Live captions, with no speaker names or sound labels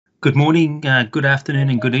Good morning, good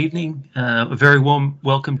afternoon, and good evening. A very warm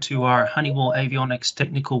welcome to our Honeywell Avionics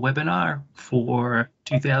technical webinar for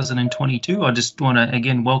 2022. I just want to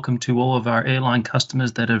again welcome to all of our airline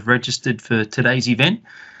customers that have registered for today's event.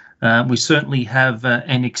 We certainly have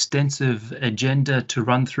an extensive agenda to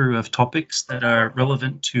run through of topics that are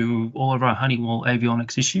relevant to all of our Honeywell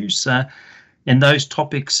Avionics issues. And those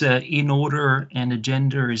topics in order and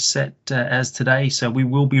agenda is set as today. So we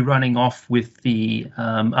will be running off with the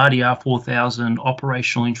RDR 4000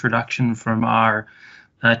 operational introduction from our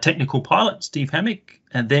technical pilot, Steve Hammack.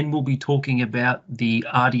 And then we'll be talking about the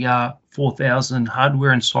RDR 4000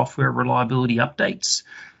 hardware and software reliability updates.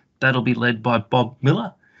 That'll be led by Bob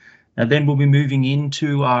Miller. And then we'll be moving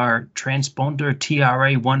into our transponder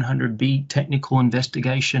TRA 100B technical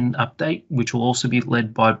investigation update, which will also be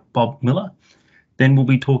led by Bob Miller. Then we'll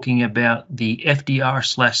be talking about the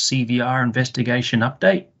FDR/CVR investigation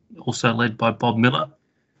update, also led by Bob Miller.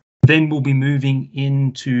 Then we'll be moving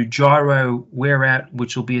into gyro wear out,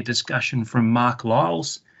 which will be a discussion from Mark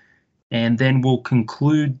Lyles. And then we'll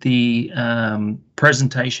conclude the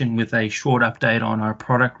presentation with a short update on our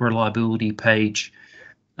product reliability page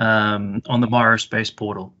on the MyAerospace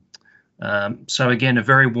portal. So again, a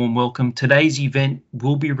very warm welcome. Today's event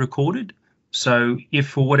will be recorded. So if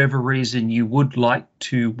for whatever reason you would like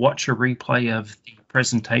to watch a replay of the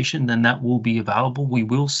presentation, then that will be available. We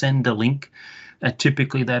will send a link.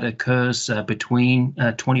 Typically that occurs between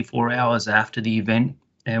 24 hours after the event.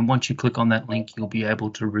 And once you click on that link, you'll be able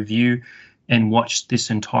to review and watch this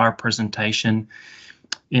entire presentation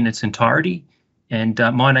in its entirety. And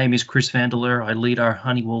my name is Chris Vandeleur. I lead our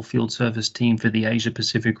Honeywell Field Service team for the Asia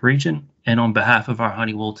Pacific region. And on behalf of our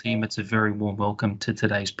Honeywell team, it's a very warm welcome to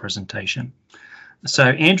today's presentation. So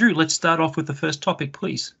Andrew, let's start off with the first topic,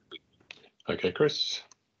 please. Okay, Chris.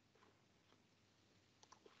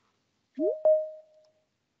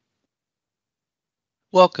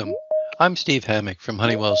 Welcome. I'm Steve Hammack from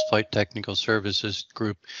Honeywell's Flight Technical Services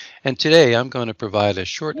Group, and today I'm going to provide a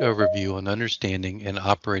short overview on understanding and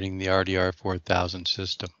operating the RDR 4000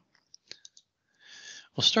 system.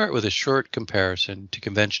 We'll start with a short comparison to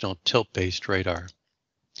conventional tilt-based radar.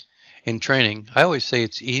 In training, I always say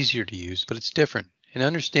it's easier to use, but it's different, and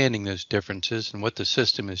understanding those differences and what the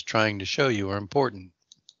system is trying to show you are important.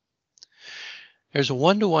 There's a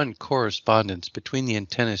one-to-one correspondence between the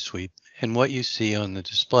antenna sweep and what you see on the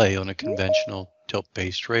display on a conventional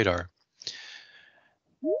tilt-based radar.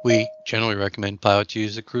 We generally recommend pilots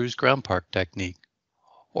use the cruise ground park technique,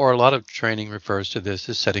 or a lot of training refers to this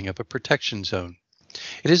as setting up a protection zone.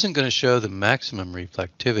 It isn't going to show the maximum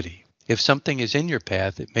reflectivity. If something is in your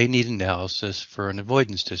path, it may need analysis for an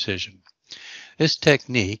avoidance decision. This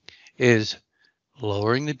technique is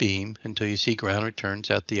lowering the beam until you see ground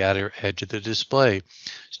returns at the outer edge of the display.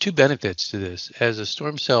 There's two benefits to this. As a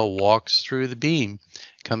storm cell walks through the beam,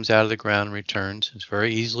 it comes out of the ground returns. It's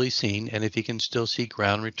very easily seen, and if you can still see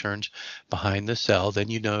ground returns behind the cell, then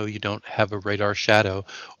you know you don't have a radar shadow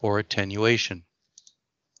or attenuation.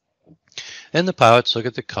 Then the pilots look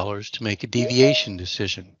at the colors to make a deviation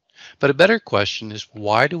decision. But a better question is,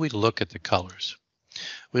 why do we look at the colors?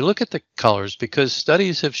 We look at the colors because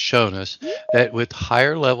studies have shown us that with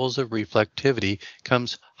higher levels of reflectivity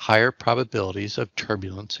comes higher probabilities of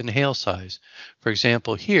turbulence and hail size. For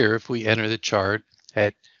example, here, if we enter the chart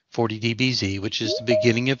at 40 dBz, which is the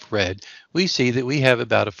beginning of red, we see that we have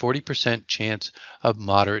about a 40% chance of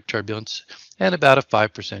moderate turbulence and about a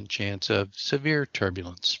 5% chance of severe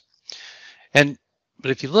turbulence. But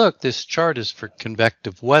if you look, this chart is for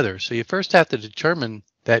convective weather. So you first have to determine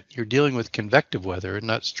that you're dealing with convective weather and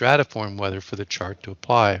not stratiform weather for the chart to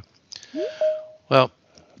apply. Well,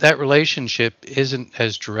 that relationship isn't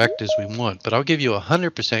as direct as we want, but I'll give you a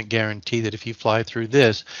 100% guarantee that if you fly through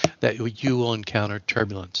this, that you will encounter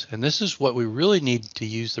turbulence. And this is what we really need to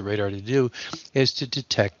use the radar to do, is to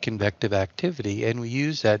detect convective activity. And we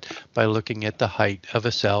use that by looking at the height of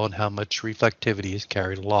a cell and how much reflectivity is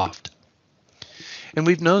carried aloft. And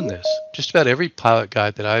we've known this. Just about every pilot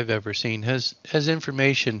guide that I've ever seen has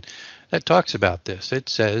information that talks about this. It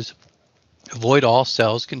says, avoid all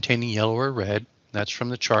cells containing yellow or red. That's from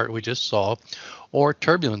the chart we just saw. Or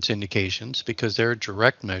turbulence indications, because they're a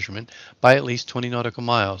direct measurement, by at least 20 nautical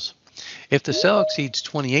miles. If the cell exceeds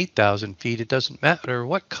 28,000 feet, it doesn't matter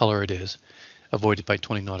what color it is. Avoided by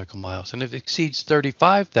 20 nautical miles. And if it exceeds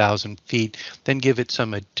 35,000 feet, then give it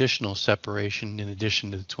some additional separation in addition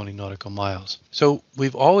to the 20 nautical miles. So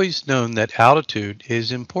we've always known that altitude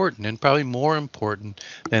is important, and probably more important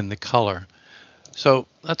than the color. So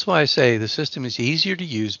that's why I say the system is easier to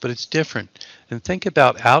use, but it's different. And think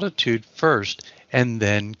about altitude first and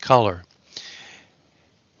then color.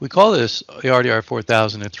 We call this the RDR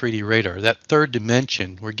 4000 a 3D radar. That third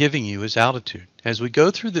dimension we're giving you is altitude. As we go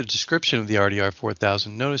through the description of the RDR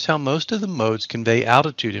 4000, notice how most of the modes convey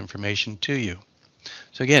altitude information to you.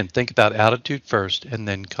 So again, think about altitude first and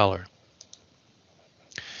then color.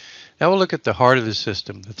 Now we'll look at the heart of the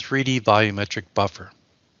system, the 3D volumetric buffer.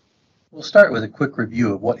 We'll start with a quick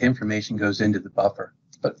review of what information goes into the buffer.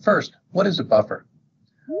 But first, what is a buffer?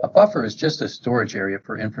 A buffer is just a storage area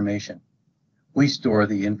for information. We store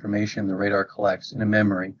the information the radar collects in a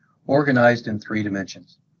memory organized in 3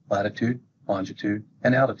 dimensions: latitude, longitude,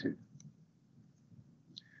 and altitude.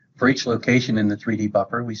 For each location in the 3D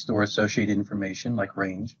buffer, we store associated information like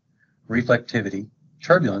range, reflectivity,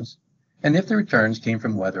 turbulence, and if the returns came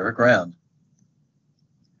from weather or ground.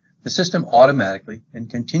 The system automatically and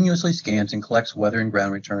continuously scans and collects weather and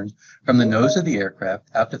ground returns from the nose of the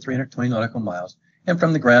aircraft out to 320 nautical miles and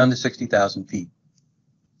from the ground to 60,000 feet.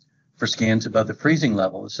 For scans above the freezing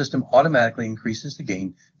level, the system automatically increases the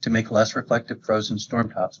gain to make less reflective frozen storm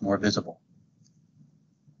tops more visible.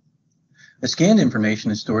 The scanned information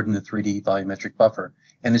is stored in the 3D volumetric buffer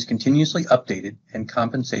and is continuously updated and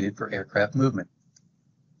compensated for aircraft movement.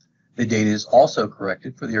 The data is also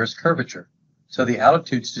corrected for the Earth's curvature, so the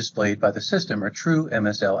altitudes displayed by the system are true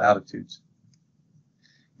MSL altitudes.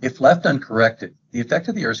 If left uncorrected, the effect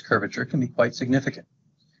of the Earth's curvature can be quite significant.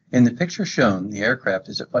 In the picture shown, the aircraft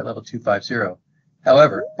is at flight level 250.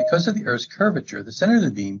 However, because of the Earth's curvature, the center of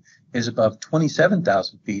the beam is above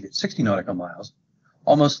 27,000 feet at 60 nautical miles,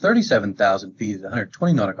 almost 37,000 feet at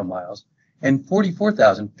 120 nautical miles, and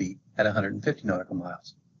 44,000 feet at 150 nautical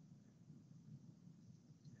miles.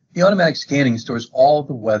 The automatic scanning stores all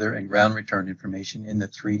the weather and ground return information in the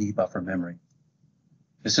 3D buffer memory.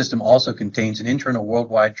 The system also contains an internal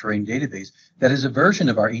worldwide terrain database that is a version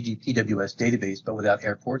of our EGPWS database but without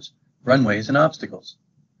airports, runways, and obstacles.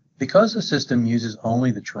 Because the system uses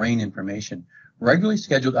only the terrain information, regularly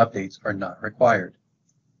scheduled updates are not required.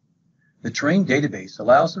 The terrain database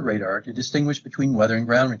allows the radar to distinguish between weather and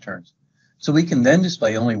ground returns, so we can then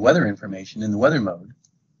display only weather information in the weather mode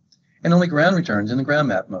and only ground returns in the ground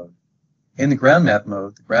map mode. In the ground map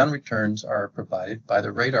mode, the ground returns are provided by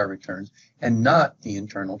the radar returns and not the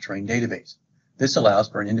internal terrain database. This allows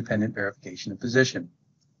for an independent verification of position.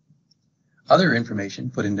 Other information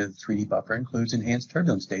put into the 3D buffer includes enhanced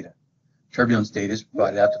turbulence data. Turbulence data is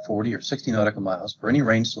provided out to 40 or 60 nautical miles for any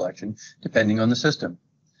range selection, depending on the system.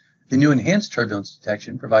 The new enhanced turbulence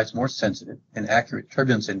detection provides more sensitive and accurate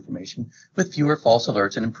turbulence information with fewer false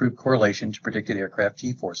alerts and improved correlation to predicted aircraft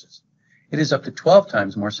G-forces. It is up to 12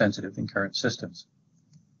 times more sensitive than current systems.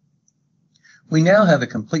 We now have a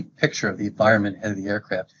complete picture of the environment ahead of the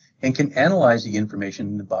aircraft and can analyze the information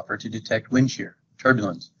in the buffer to detect wind shear,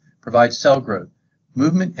 turbulence, provide cell growth,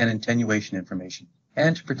 movement and attenuation information,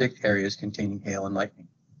 and to predict areas containing hail and lightning.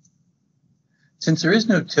 Since there is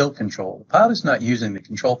no tilt control, the pilot is not using the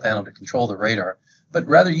control panel to control the radar, but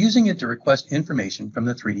rather using it to request information from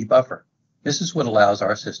the 3D buffer. This is what allows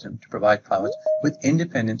our system to provide pilots with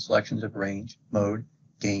independent selections of range, mode,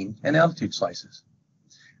 gain, and altitude slices.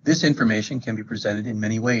 This information can be presented in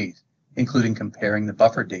many ways, including comparing the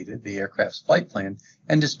buffer data, the aircraft's flight plan,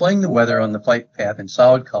 and displaying the weather on the flight path in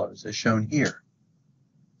solid colors as shown here,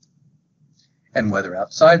 and weather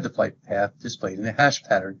outside the flight path displayed in a hash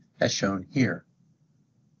pattern as shown here.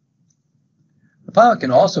 The pilot can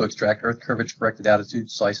also extract Earth curvature corrected altitude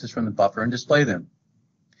slices from the buffer and display them.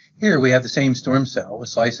 Here we have the same storm cell with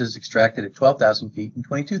slices extracted at 12,000 feet and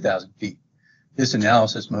 22,000 feet. This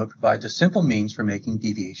analysis mode provides a simple means for making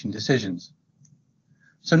deviation decisions.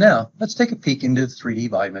 So now, let's take a peek into the 3D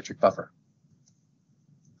volumetric buffer.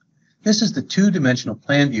 This is the two-dimensional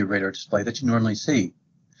plan view radar display that you normally see,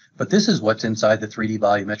 but this is what's inside the 3D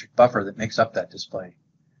volumetric buffer that makes up that display.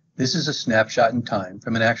 This is a snapshot in time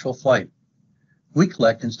from an actual flight. We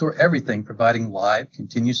collect and store everything, providing live,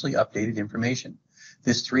 continuously updated information.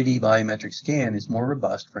 This 3D volumetric scan is more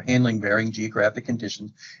robust for handling varying geographic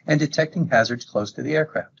conditions and detecting hazards close to the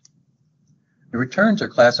aircraft. The returns are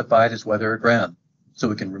classified as weather or ground, so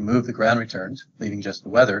we can remove the ground returns, leaving just the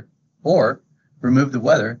weather, or remove the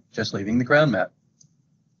weather, just leaving the ground map.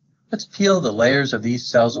 Let's peel the layers of these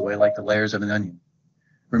cells away like the layers of an onion.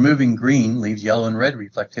 Removing green leaves yellow and red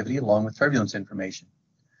reflectivity along with turbulence information.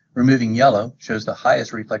 Removing yellow shows the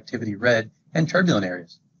highest reflectivity red and turbulent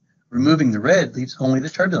areas. Removing the red leaves only the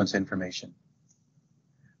turbulence information.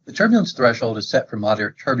 The turbulence threshold is set for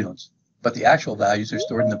moderate turbulence, but the actual values are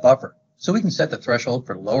stored in the buffer, so we can set the threshold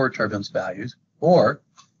for lower turbulence values or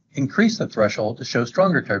increase the threshold to show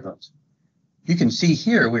stronger turbulence. You can see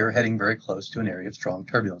here we are heading very close to an area of strong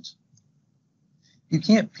turbulence. You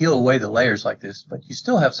can't peel away the layers like this, but you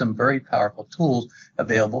still have some very powerful tools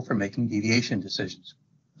available for making deviation decisions.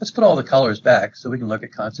 Let's put all the colors back so we can look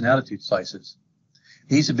at constant altitude slices.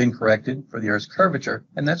 These have been corrected for the Earth's curvature,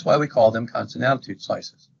 and that's why we call them constant altitude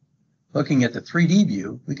slices. Looking at the 3D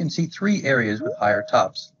view, we can see 3 areas with higher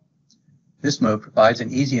tops. This mode provides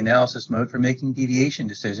an easy analysis mode for making deviation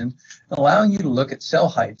decisions, allowing you to look at cell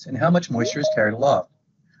heights and how much moisture is carried aloft.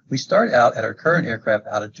 We start out at our current aircraft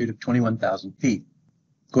altitude of 21,000 feet.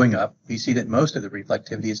 Going up, we see that most of the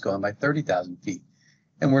reflectivity is gone by 30,000 feet,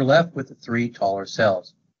 and we're left with the 3 taller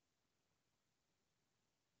cells.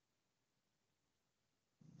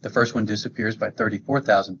 The first one disappears by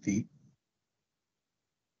 34,000 feet,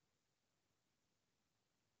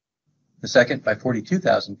 the second by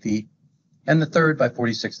 42,000 feet, and the third by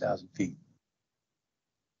 46,000 feet.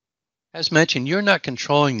 As mentioned, you're not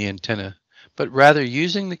controlling the antenna, but rather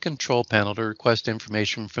using the control panel to request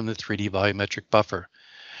information from the 3D volumetric buffer.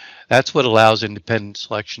 That's what allows independent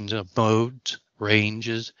selections of modes,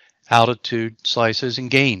 ranges, altitude, slices, and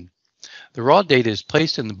gain. The raw data is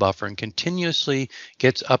placed in the buffer and continuously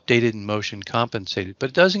gets updated and motion compensated, but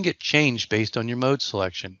it doesn't get changed based on your mode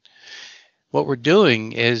selection. What we're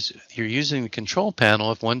doing is you're using the control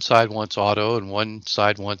panel. If one side wants auto and one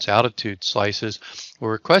side wants altitude slices,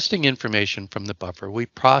 we're requesting information from the buffer. We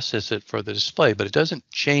process it for the display, but it doesn't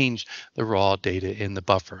change the raw data in the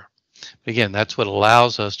buffer. Again, that's what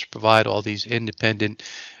allows us to provide all these independent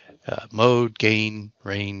mode, gain,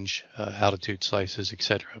 range, altitude slices,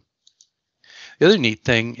 etc. The other neat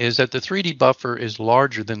thing is that the 3D buffer is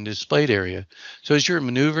larger than the displayed area. So as you're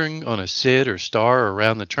maneuvering on a SID or star or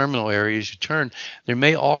around the terminal area as you turn, there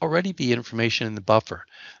may already be information in the buffer.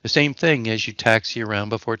 The same thing as you taxi around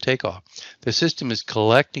before takeoff. The system is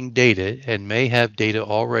collecting data and may have data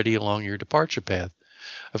already along your departure path.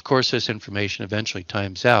 Of course, this information eventually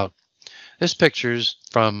times out. This picture is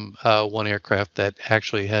from one aircraft that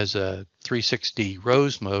actually has a 360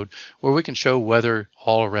 rows mode where we can show weather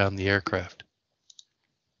all around the aircraft.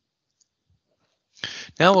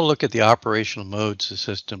 Now we'll look at the operational modes the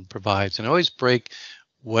system provides, and always break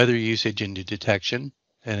weather usage into detection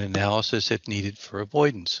and analysis if needed for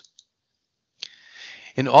avoidance.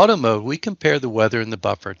 In auto mode, we compare the weather in the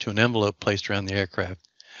buffer to an envelope placed around the aircraft.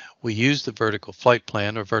 We use the vertical flight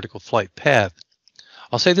plan or vertical flight path.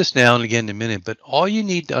 I'll say this now and again in a minute, but all you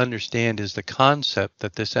need to understand is the concept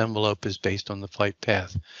that this envelope is based on the flight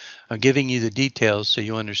path. I'm giving you the details so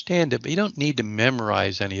you understand it, but you don't need to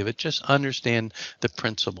memorize any of it. Just understand the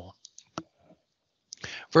principle.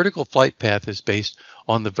 Vertical flight path is based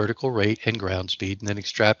on the vertical rate and ground speed, and then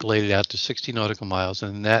extrapolated out to 60 nautical miles,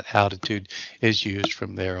 and that altitude is used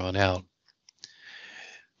from there on out.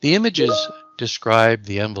 The images describe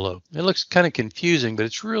the envelope. It looks kind of confusing, but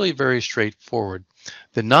it's really very straightforward.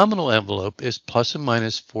 The nominal envelope is plus and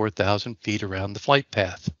minus 4,000 feet around the flight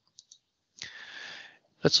path.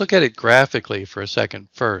 Let's look at it graphically for a second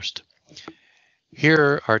first.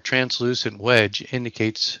 Here, our translucent wedge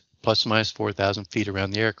indicates plus or minus 4,000 feet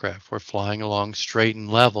around the aircraft. We're flying along straight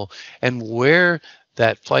and level, and where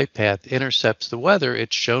that flight path intercepts the weather,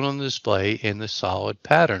 it's shown on the display in the solid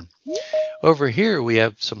pattern. Over here, we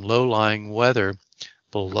have some low-lying weather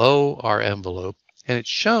below our envelope, and it's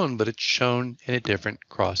shown, but it's shown in a different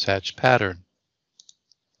crosshatch pattern.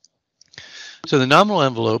 So the nominal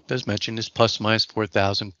envelope, as mentioned, is plus or minus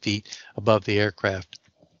 4,000 feet above the aircraft.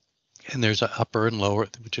 And there's an upper and lower,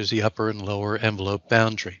 which is the upper and lower envelope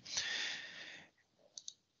boundary.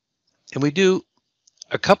 And we do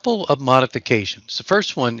a couple of modifications. The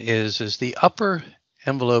first one is the upper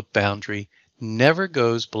envelope boundary never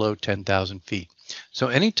goes below 10,000 feet. So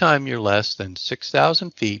anytime you're less than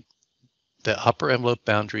 6,000 feet, the upper envelope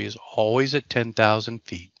boundary is always at 10,000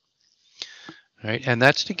 feet. All right, and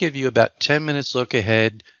that's to give you about 10 minutes look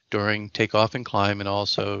ahead during takeoff and climb, and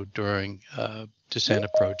also during descent,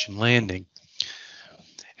 approach, and landing.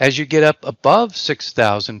 As you get up above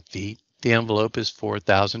 6,000 feet, the envelope is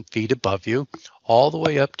 4,000 feet above you, all the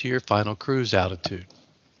way up to your final cruise altitude.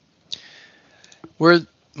 Where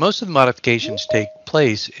most of the modifications take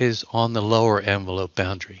place is on the lower envelope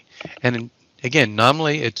boundary. And again,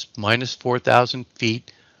 nominally it's minus 4,000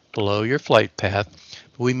 feet below your flight path.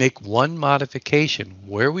 We make one modification.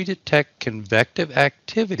 Where we detect convective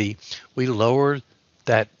activity, we lower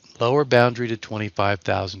that lower boundary to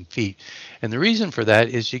 25,000 feet. And the reason for that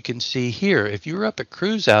is you can see here, if you were up at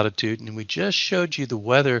cruise altitude and we just showed you the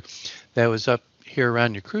weather that was up here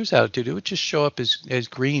around your cruise altitude, it would just show up as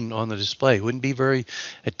green on the display. It wouldn't be very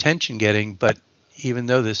attention getting, but even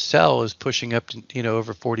though the cell is pushing up to,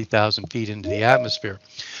 over 40,000 feet into the atmosphere.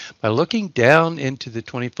 By looking down into the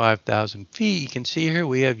 25,000 feet, you can see here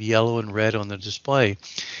we have yellow and red on the display.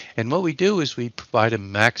 And what we do is we provide a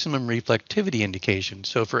maximum reflectivity indication.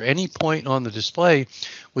 So for any point on the display,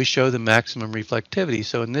 we show the maximum reflectivity.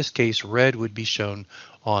 So in this case, red would be shown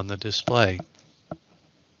on the display.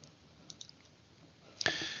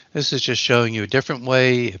 This is just showing you a different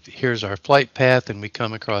way. Here's our flight path and we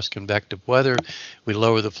come across convective weather. We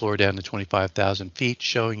lower the floor down to 25,000 feet,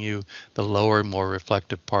 showing you the lower, more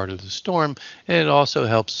reflective part of the storm. And it also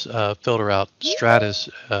helps filter out stratus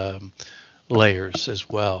layers as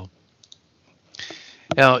well.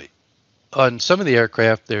 Now, on some of the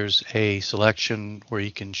aircraft, there's a selection where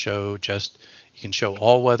you can show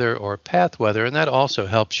all weather or path weather, and that also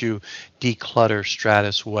helps you declutter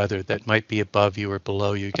stratus weather that might be above you or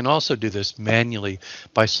below you. You can also do this manually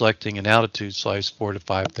by selecting an altitude slice 4,000 to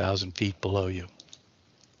 5,000 feet below you.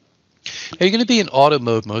 Now, you're going to be in auto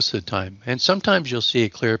mode most of the time, and sometimes you'll see a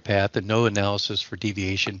clear path and no analysis for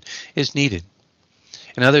deviation is needed.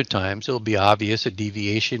 And other times it will be obvious a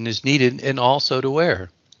deviation is needed and also to where.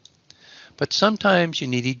 But sometimes you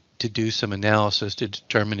need to do some analysis to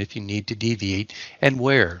determine if you need to deviate and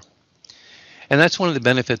where. And that's one of the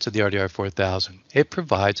benefits of the RDR 4000. It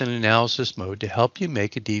provides an analysis mode to help you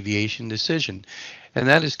make a deviation decision, and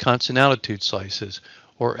that is constant altitude slices,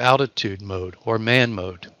 or altitude mode, or man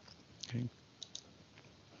mode. Okay.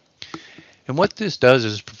 And what this does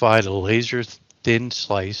is provide a laser thin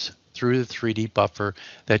slice through the 3D buffer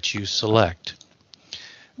that you select.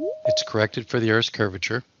 It's corrected for the Earth's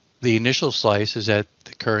curvature. The initial slice is at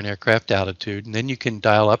the current aircraft altitude, and then you can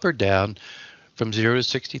dial up or down from 0 to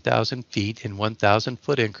 60,000 feet in 1,000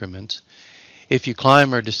 foot increments. If you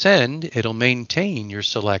climb or descend, it'll maintain your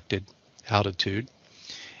selected altitude,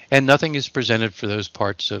 and nothing is presented for those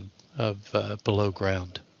parts of below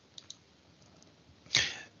ground.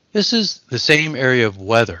 This is the same area of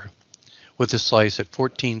weather with a slice at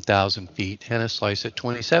 14,000 feet and a slice at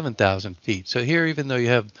 27,000 feet. So here, even though you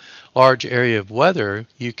have large area of weather,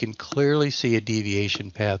 you can clearly see a deviation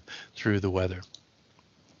path through the weather.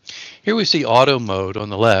 Here we see auto mode on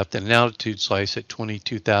the left and an altitude slice at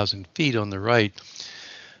 22,000 feet on the right.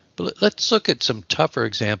 But let's look at some tougher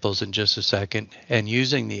examples in just a second and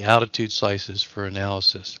using the altitude slices for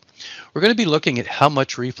analysis. We're going to be looking at how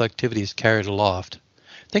much reflectivity is carried aloft.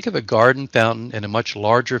 Think of a garden fountain and a much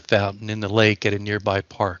larger fountain in the lake at a nearby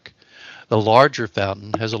park. The larger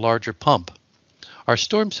fountain has a larger pump. Our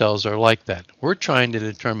storm cells are like that. We're trying to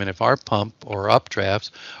determine if our pump or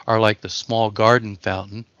updrafts are like the small garden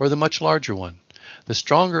fountain or the much larger one. The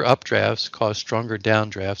stronger updrafts cause stronger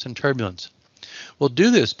downdrafts and turbulence. We'll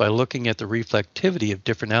do this by looking at the reflectivity of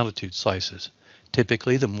different altitude slices.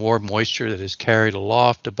 Typically, the more moisture that is carried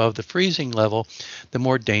aloft above the freezing level, the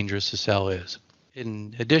more dangerous the cell is.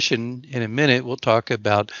 In addition, in a minute, we'll talk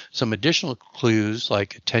about some additional clues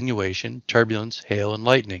like attenuation, turbulence, hail, and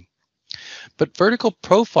lightning. But vertical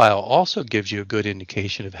profile also gives you a good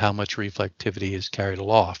indication of how much reflectivity is carried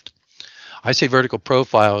aloft. I say vertical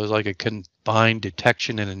profile is like a combined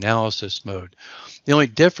detection and analysis mode. The only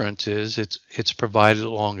difference is it's provided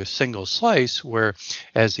along a single slice,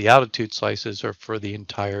 whereas the altitude slices are for the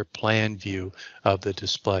entire plan view of the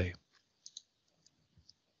display.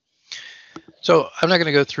 So I'm not going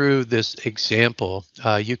to go through this example.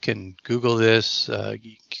 You can Google this.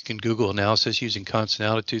 You can Google analysis using constant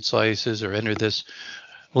altitude slices or enter this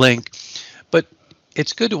link. But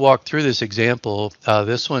it's good to walk through this example.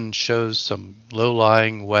 This one shows some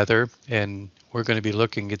low-lying weather, and we're going to be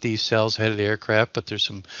looking at these cells headed aircraft, but there's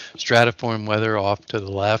some stratiform weather off to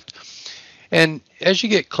the left. And as you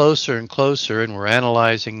get closer and closer, and we're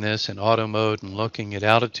analyzing this in auto mode and looking at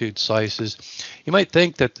altitude slices, you might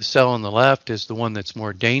think that the cell on the left is the one that's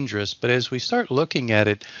more dangerous, but as we start looking at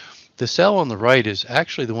it, the cell on the right is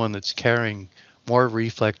actually the one that's carrying more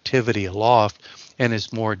reflectivity aloft and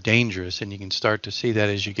is more dangerous. And you can start to see that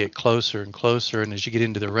as you get closer and closer, and as you get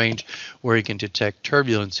into the range where you can detect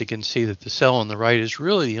turbulence, you can see that the cell on the right is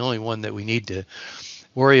really the only one that we need to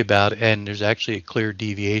worry about, and there's actually a clear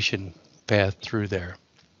deviation path through there.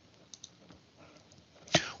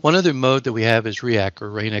 One other mode that we have is REAC, or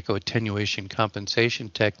rain echo attenuation compensation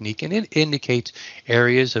technique, and it indicates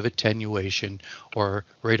areas of attenuation or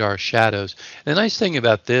radar shadows. And the nice thing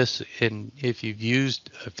about this, and if you've used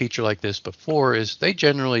a feature like this before, is they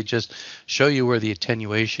generally just show you where the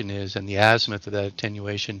attenuation is and the azimuth of that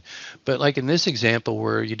attenuation. But like in this example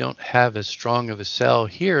where you don't have as strong of a cell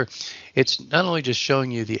here, it's not only just showing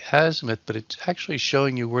you the azimuth, but it's actually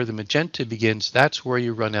showing you where the magenta begins. That's where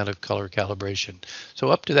you run out of color calibration. So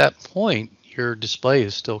up to that point, your display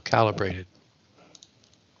is still calibrated.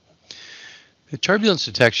 The turbulence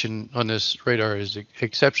detection on this radar is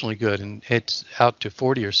exceptionally good, and it's out to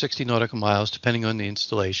 40 or 60 nautical miles depending on the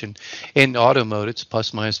installation. In auto mode, it's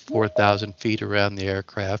plus minus 4,000 feet around the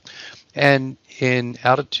aircraft, and in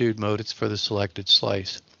altitude mode, it's for the selected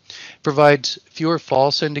slice. It provides fewer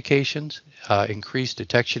false indications, increased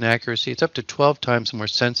detection accuracy. It's up to 12 times more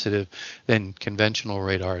sensitive than conventional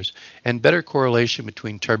radars, and better correlation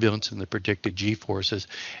between turbulence and the predicted G-forces.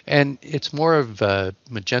 And it's more of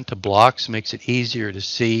magenta blocks, makes it easier to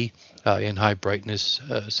see in high brightness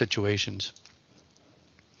situations.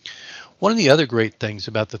 One of the other great things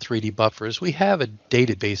about the 3D buffer is we have a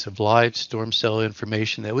database of live storm cell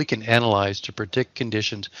information that we can analyze to predict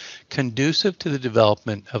conditions conducive to the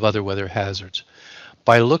development of other weather hazards.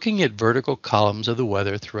 By looking at vertical columns of the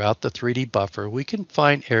weather throughout the 3D buffer, we can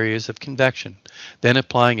find areas of convection. Then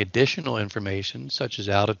applying additional information, such as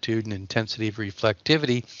altitude and intensity of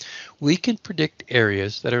reflectivity, we can predict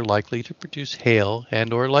areas that are likely to produce hail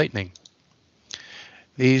and/or lightning.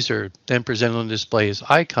 These are then presented on display as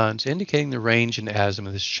icons indicating the range and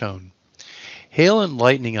azimuth is shown. Hail and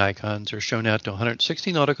lightning icons are shown out to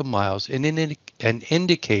 160 nautical miles and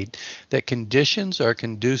indicate that conditions are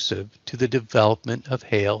conducive to the development of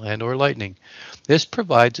hail and/or lightning. This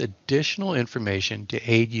provides additional information to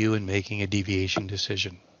aid you in making a deviation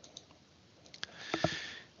decision.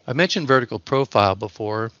 I mentioned vertical profile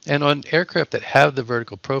before, and on aircraft that have the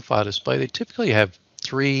vertical profile display, they typically have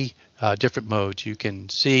three different modes. You can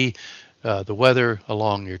see the weather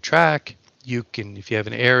along your track. You can, if you have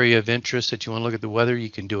an area of interest that you want to look at the weather, you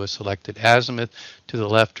can do a selected azimuth to the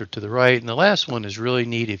left or to the right. And the last one is really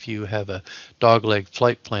neat. If you have a dogleg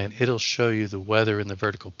flight plan, it'll show you the weather in the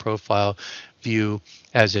vertical profile view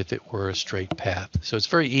as if it were a straight path. So it's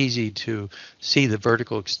very easy to see the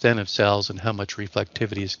vertical extent of cells and how much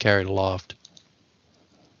reflectivity is carried aloft.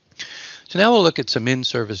 So now we'll look at some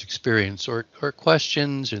in-service experience or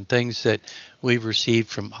questions and things that we've received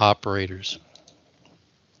from operators.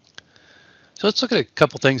 So let's look at a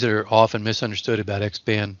couple things that are often misunderstood about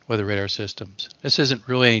X-band weather radar systems. This isn't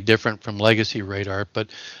really any different from legacy radar,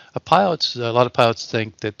 but a lot of pilots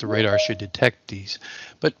think that the radar should detect these.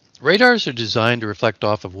 But radars are designed to reflect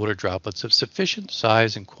off of water droplets of sufficient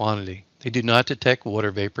size and quantity. They do not detect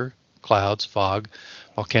water vapor, clouds, fog,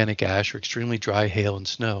 volcanic ash, or extremely dry hail and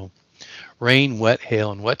snow. Rain, wet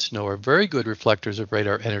hail, and wet snow are very good reflectors of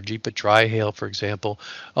radar energy, but dry hail, for example,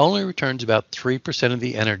 only returns about 3% of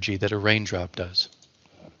the energy that a raindrop does.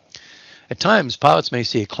 At times, pilots may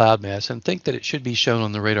see a cloud mass and think that it should be shown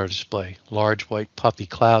on the radar display. Large white puffy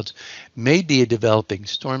clouds may be a developing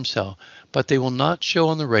storm cell, but they will not show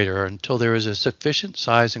on the radar until there is a sufficient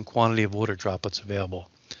size and quantity of water droplets available.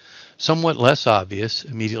 Somewhat less obvious,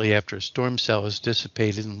 immediately after a storm cell is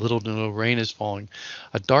dissipated and little to no rain is falling,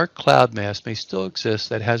 a dark cloud mass may still exist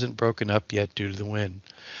that hasn't broken up yet due to the wind.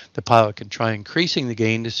 The pilot can try increasing the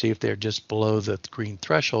gain to see if they're just below the green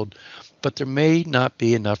threshold, but there may not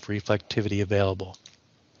be enough reflectivity available.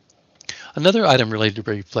 Another item related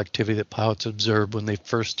to reflectivity that pilots observed when they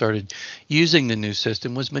first started using the new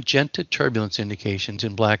system was magenta turbulence indications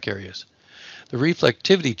in black areas. The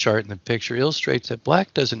reflectivity chart in the picture illustrates that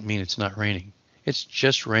black doesn't mean it's not raining. It's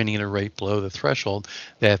just raining at a rate below the threshold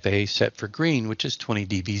the FAA set for green, which is 20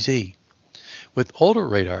 dBz. With older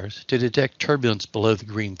radars, to detect turbulence below the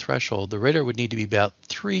green threshold, the radar would need to be about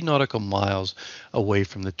 3 nautical miles away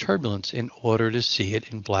from the turbulence in order to see it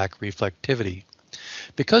in black reflectivity.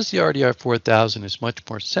 Because the RDR 4000 is much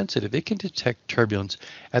more sensitive, it can detect turbulence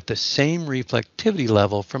at the same reflectivity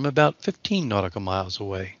level from about 15 nautical miles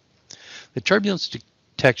away. The turbulence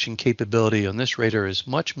detection capability on this radar is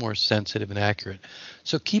much more sensitive and accurate,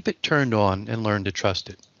 so keep it turned on and learn to trust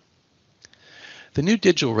it. The new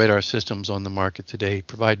digital radar systems on the market today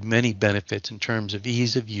provide many benefits in terms of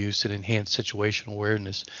ease of use and enhanced situational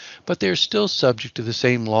awareness, but they are still subject to the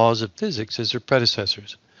same laws of physics as their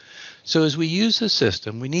predecessors. So as we use the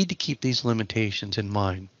system, we need to keep these limitations in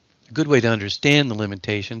mind. A good way to understand the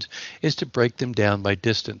limitations is to break them down by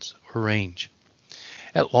distance or range.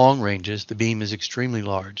 At long ranges, the beam is extremely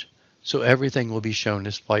large, so everything will be shown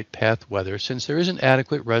as flight path weather since there isn't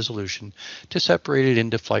adequate resolution to separate it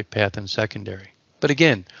into flight path and secondary. But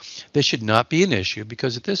again, this should not be an issue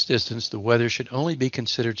because at this distance, the weather should only be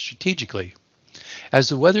considered strategically. As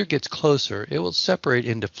the weather gets closer, it will separate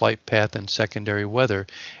into flight path and secondary weather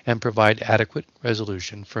and provide adequate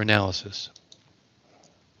resolution for analysis.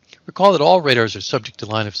 Recall that all radars are subject to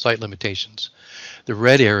line of sight limitations. The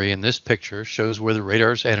red area in this picture shows where the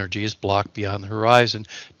radar's energy is blocked beyond the horizon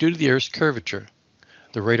due to the Earth's curvature.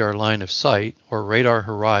 The radar line of sight, or radar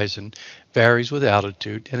horizon, varies with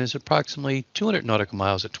altitude and is approximately 200 nautical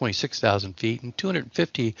miles at 26,000 feet and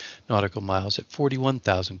 250 nautical miles at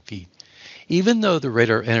 41,000 feet. Even though the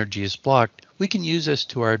radar energy is blocked, we can use this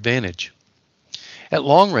to our advantage. At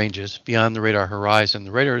long ranges, beyond the radar horizon,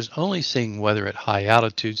 the radar is only seeing weather at high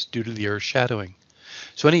altitudes due to the Earth's shadowing.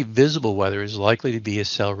 So any visible weather is likely to be a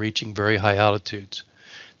cell reaching very high altitudes.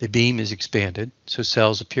 The beam is expanded, so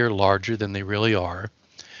cells appear larger than they really are.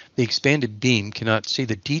 The expanded beam cannot see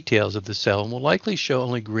the details of the cell and will likely show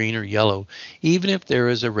only green or yellow, even if there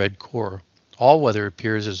is a red core. All weather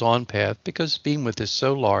appears as on path because the beam width is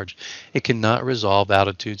so large it cannot resolve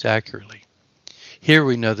altitudes accurately. Here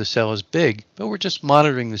we know the cell is big, but we're just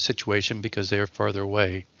monitoring the situation because they are farther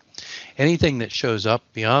away. Anything that shows up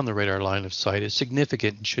beyond the radar line of sight is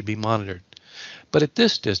significant and should be monitored. But at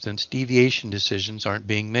this distance, deviation decisions aren't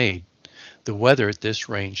being made. The weather at this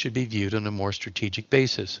range should be viewed on a more strategic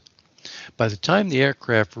basis. By the time the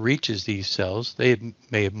aircraft reaches these cells, they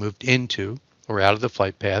may have moved into or out of the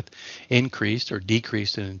flight path, increased or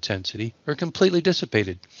decreased in intensity, or completely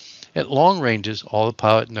dissipated. At long ranges, all the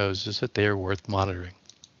pilot knows is that they are worth monitoring.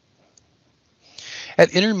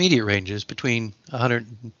 At intermediate ranges, between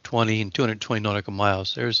 120 and 220 nautical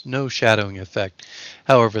miles, there is no shadowing effect.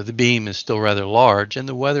 However, the beam is still rather large and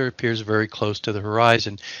the weather appears very close to the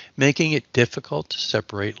horizon, making it difficult to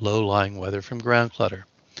separate low-lying weather from ground clutter.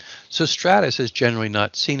 So stratus is generally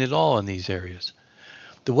not seen at all in these areas.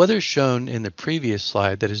 The weather shown in the previous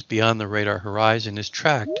slide that is beyond the radar horizon is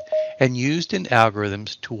tracked and used in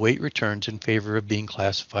algorithms to weight returns in favor of being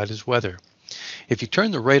classified as weather. If you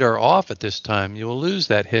turn the radar off at this time, you will lose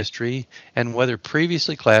that history, and weather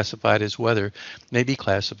previously classified as weather may be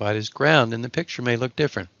classified as ground, and the picture may look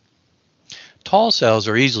different. Tall cells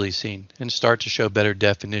are easily seen and start to show better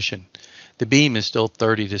definition. The beam is still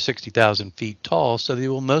 30 to 60,000 feet tall, so they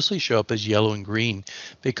will mostly show up as yellow and green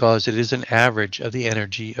because it is an average of the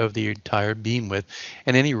energy of the entire beam width,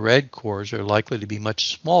 and any red cores are likely to be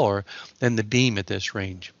much smaller than the beam at this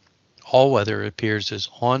range. All weather appears as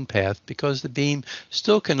on path because the beam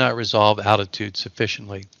still cannot resolve altitude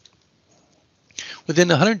sufficiently. Within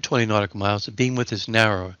 120 nautical miles, the beam width is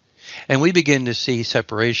narrow, and we begin to see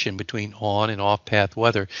separation between on and off path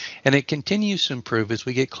weather, and it continues to improve as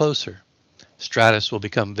we get closer. Stratus will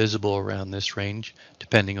become visible around this range,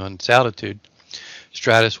 depending on its altitude.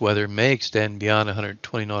 Stratus weather may extend beyond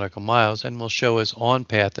 120 nautical miles and will show as on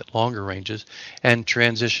path at longer ranges and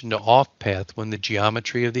transition to off path when the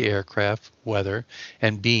geometry of the aircraft, weather,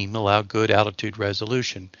 and beam allow good altitude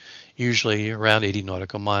resolution, usually around 80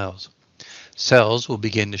 nautical miles. Cells will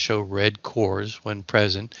begin to show red cores when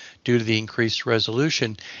present due to the increased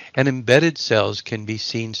resolution, and embedded cells can be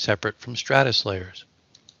seen separate from stratus layers.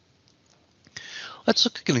 Let's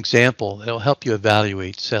look at an example that will help you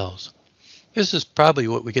evaluate cells. This is probably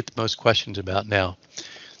what we get the most questions about now.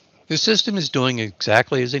 The system is doing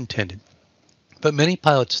exactly as intended, but many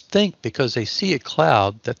pilots think because they see a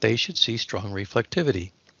cloud that they should see strong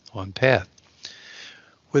reflectivity on path.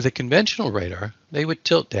 With a conventional radar, they would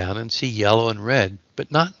tilt down and see yellow and red,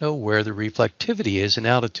 but not know where the reflectivity is in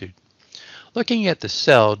altitude. Looking at the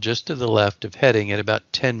cell just to the left of heading at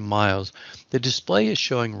about 10 miles, the display is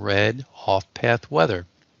showing red off-path weather.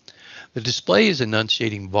 The display is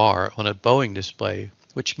enunciating VAR on a Boeing display,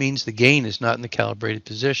 which means the gain is not in the calibrated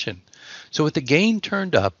position. So with the gain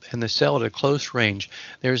turned up and the cell at a close range,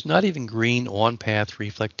 there is not even green on-path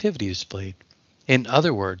reflectivity displayed. In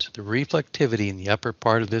other words, the reflectivity in the upper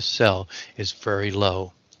part of this cell is very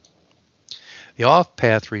low. The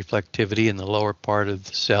off-path reflectivity in the lower part of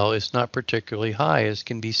the cell is not particularly high, as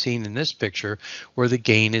can be seen in this picture where the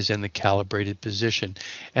gain is in the calibrated position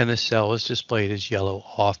and the cell is displayed as yellow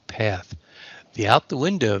off-path. The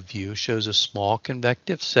out-the-window view shows a small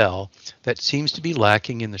convective cell that seems to be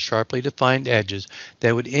lacking in the sharply defined edges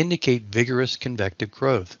that would indicate vigorous convective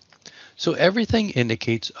growth. So everything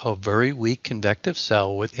indicates a very weak convective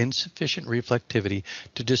cell with insufficient reflectivity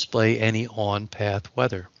to display any on-path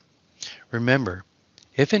weather. Remember,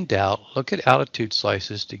 if in doubt, look at altitude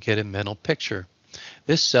slices to get a mental picture.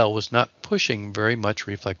 This cell was not pushing very much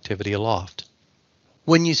reflectivity aloft.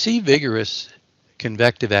 When you see vigorous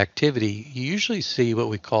convective activity, you usually see what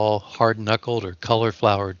we call hard-knuckled or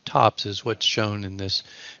color-flowered tops, is what's shown in this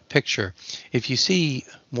picture. If you see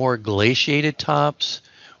more glaciated tops,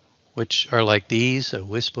 which are like these,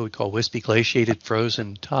 what we call wispy glaciated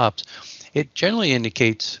frozen tops, it generally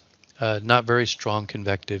indicates not very strong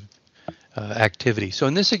convective activity. So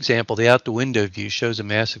in this example, the out the window view shows a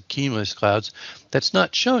mass of cumulus clouds that's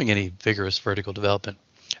not showing any vigorous vertical development.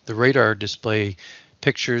 The radar display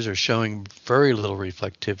pictures are showing very little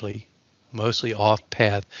reflectivity, mostly off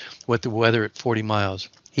path with the weather at 40 miles.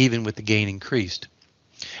 even with the gain increased.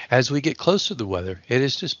 As we get closer to the weather, it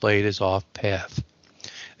is displayed as off path.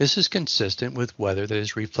 This is consistent with weather that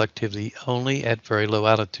is reflectivity only at very low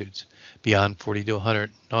altitudes. Beyond 40 to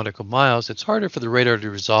 100 nautical miles, it's harder for the radar to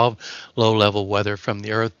resolve low-level weather from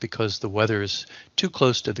the Earth because the weather is too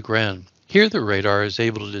close to the ground. Here, the radar is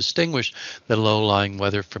able to distinguish the low-lying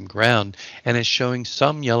weather from ground and is showing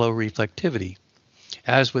some yellow reflectivity.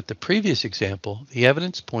 As with the previous example, the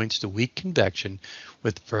evidence points to weak convection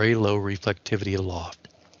with very low reflectivity aloft.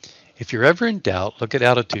 If you're ever in doubt, look at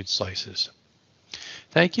altitude slices.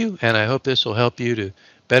 Thank you, and I hope this will help you to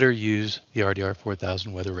better use the RDR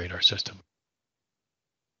 4000 weather radar system.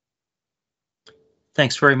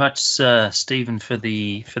 Thanks very much, Stephen, for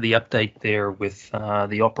the update there with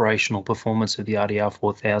the operational performance of the RDR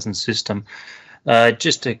 4000 system.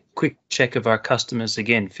 Just a quick check of our customers.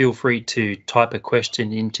 Again, feel free to type a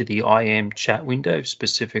question into the IM chat window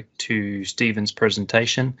specific to Stephen's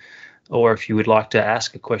presentation, or if you would like to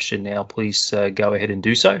ask a question now, please go ahead and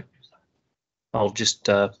do so. I'll just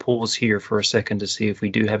pause here for a second to see if we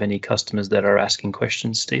do have any customers that are asking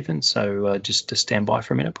questions, Stephen. So just to stand by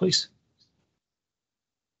for a minute, please.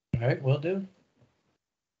 All right, will do.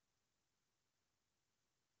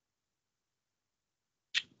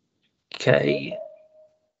 Okay.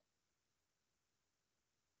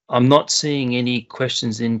 I'm not seeing any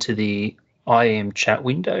questions into the IM chat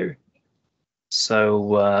window.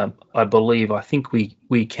 So I think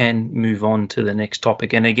we can move on to the next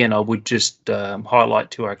topic. And again, I would just highlight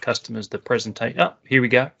to our customers the presentation. Oh, here we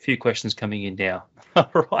go. A few questions coming in now.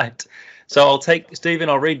 All right. So I'll take, Stephen,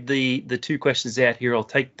 I'll read the two questions out here. I'll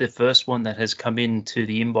take the first one that has come into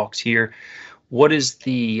the inbox here. What is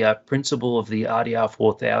the principle of the RDR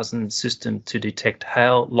 4000 system to detect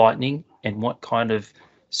hail, lightning, and what kind of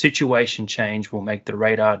situation change will make the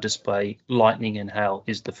radar display lightning and hail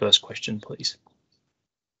is the first question, please.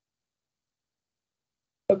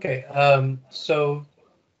 Okay, so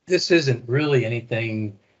this isn't really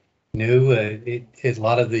anything new. A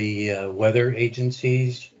lot of the weather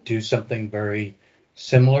agencies do something very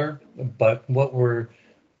similar, but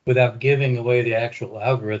without giving away the actual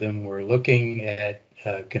algorithm, we're looking at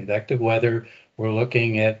convective weather. We're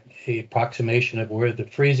looking at the approximation of where the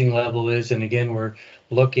freezing level is. And again, we're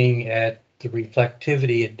looking at the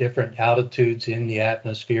reflectivity at different altitudes in the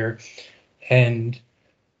atmosphere. And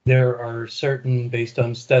there are certain, based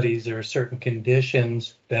on studies, there are certain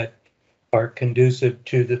conditions that are conducive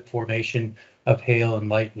to the formation of hail and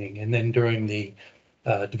lightning. And then during the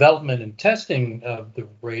development and testing of the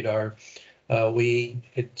radar,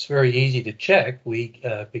 it's very easy to check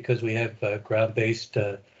because we have ground-based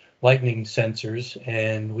lightning sensors,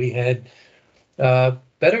 and we had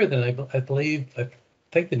better than I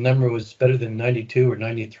think the number was better than 92 or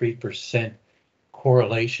 93%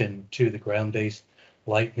 correlation to the ground-based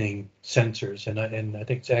lightning sensors, and I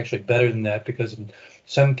think it's actually better than that because in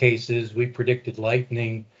some cases we predicted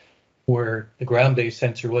lightning where the ground-based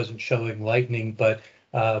sensor wasn't showing lightning, but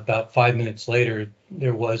about 5 minutes later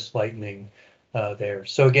there was lightning there.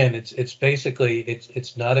 So again, it's basically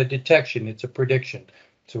it's not a detection, it's a prediction.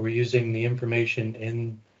 So we're using the information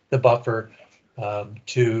in the buffer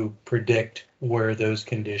to predict where those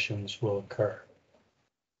conditions will occur.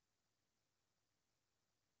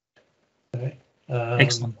 Okay.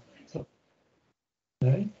 Excellent. All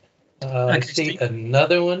right. I see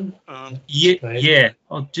another one. Yeah.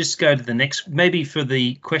 I'll just go to the next. Maybe for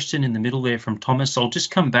the question in the middle there from Thomas, I'll just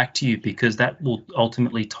come back to you because that will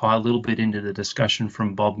ultimately tie a little bit into the discussion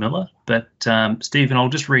from Bob Miller. But Stephen, I'll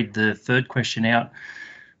just read the third question out.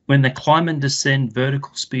 When the climb and descend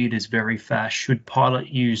vertical speed is very fast, should pilot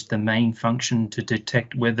use the main function to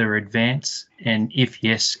detect weather advance? And if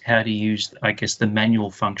yes, how to use, I guess, the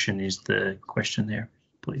manual function is the question there,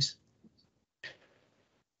 please.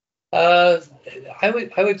 I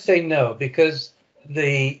would say no, because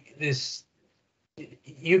you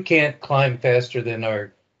can't climb faster than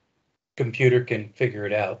our computer can figure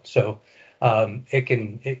it out. So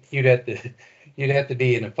you'd have to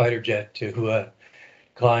be in a fighter jet to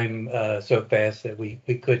climb so fast that we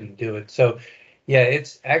couldn't do it. So yeah,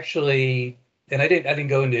 it's actually, and I didn't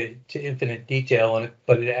go into infinite detail on it,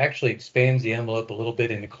 but it actually expands the envelope a little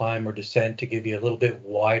bit in the climb or descent to give you a little bit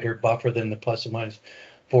wider buffer than the plus or minus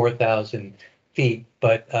 4,000 feet.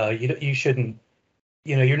 But you shouldn't,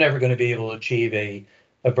 you're never going to be able to achieve a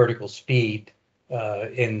vertical speed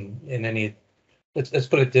in any. Let's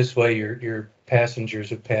put it this way: your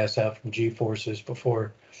passengers would pass out from G-forces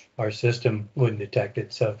before our system wouldn't detect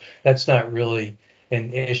it. So that's not really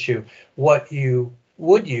an issue. What you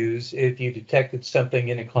would use if you detected something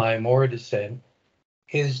in a climb or a descent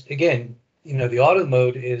is, again, the auto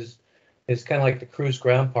mode is is kind of like the cruise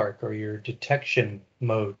ground park or your detection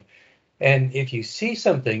mode. And if you see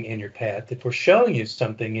something in your path, if we're showing you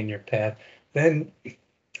something in your path, then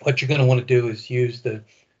what you're going to want to do is use the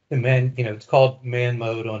man, it's called man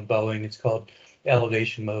mode on Boeing. It's called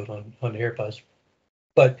elevation mode on Airbus.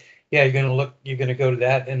 But yeah, you're going to go to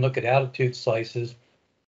that and look at altitude slices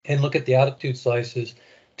and look at the altitude slices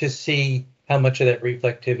to see how much of that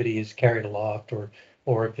reflectivity is carried aloft or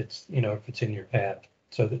if it's, if it's in your path.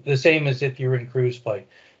 So the same as if you're in cruise flight.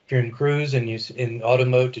 If you're in cruise and you in auto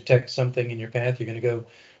mode detect something in your path, you're going to go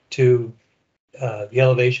to the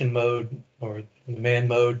elevation mode or the man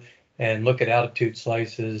mode and look at altitude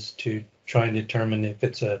slices to try and determine if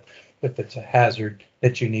it's a hazard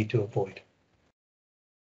that you need to avoid.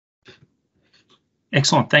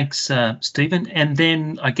 Excellent. Thanks, Stephen. And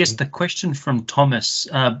then I guess the question from Thomas.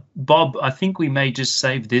 Bob, I think we may just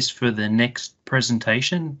save this for the next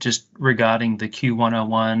presentation, just regarding the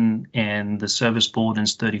Q101 and the service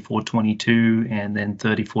bulletins 3422 and then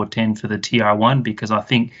 3410 for the TR1, because I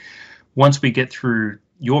think once we get through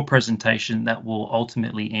your presentation, that will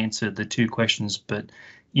ultimately answer the two questions. But,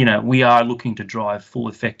 we are looking to drive full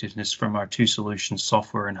effectiveness from our two solutions,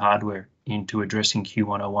 software and hardware, into addressing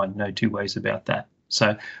Q101. No two ways about that.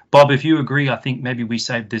 So, Bob, if you agree, I think maybe we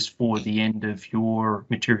save this for the end of your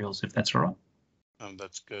materials, if that's all right.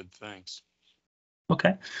 That's good. Thanks.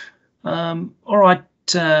 Okay. All right,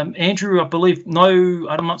 Andrew, I believe, no,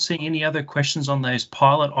 I'm not seeing any other questions on those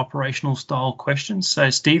pilot operational style questions. So,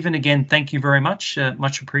 Stephen, again, thank you very much.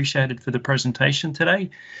 Much appreciated for the presentation today.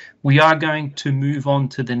 We are going to move on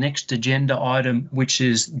to the next agenda item, which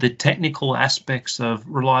is the technical aspects of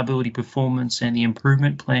reliability, performance, and the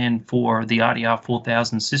improvement plan for the RDR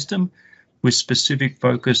 4000 system, with specific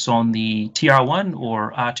focus on the TR1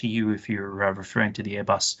 or RTU if you're referring to the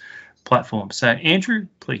Airbus platform. So, Andrew,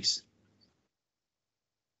 please.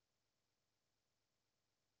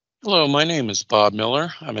 Hello, my name is Bob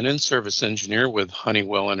Miller. I'm an in-service engineer with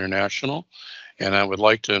Honeywell International, and I would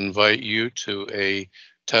like to invite you to a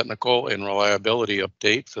technical and reliability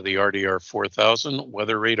update for the RDR 4000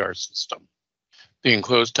 weather radar system. The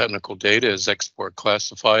enclosed technical data is export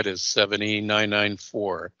classified as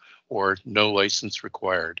 70994, or no license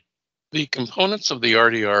required. The components of the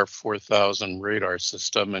RDR 4000 radar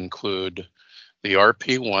system include the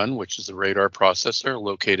RP1, which is the radar processor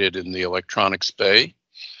located in the electronics bay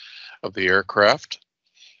of the aircraft,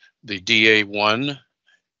 the DA1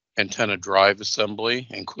 antenna drive assembly,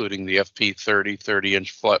 including the FP30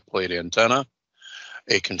 30-inch flat plate antenna,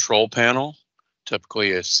 a control panel,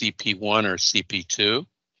 typically a CP1 or CP2,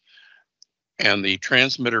 and the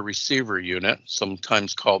transmitter receiver unit,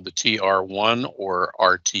 sometimes called the TR1 or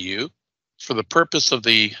RTU. For the purpose of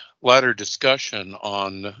the latter discussion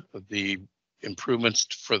on the improvements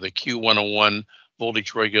for the Q101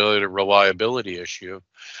 voltage regulator reliability issue,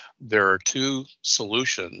 there are two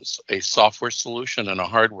solutions, a software solution and a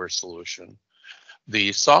hardware solution.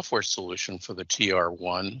 The software solution for the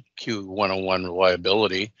TR1 Q101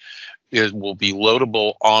 reliability will be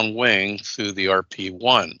loadable on wing through the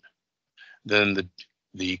RP1. Then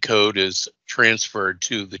the code is transferred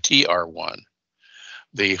to the TR1.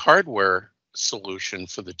 The hardware solution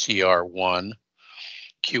for the TR1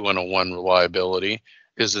 Q101 reliability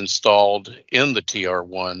is installed in the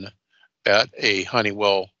TR1 at a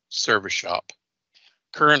Honeywell service shop.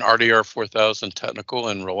 Current RDR 4000 technical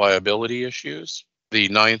and reliability issues: the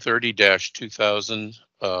 930-2000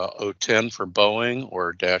 010 for Boeing,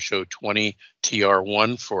 or -020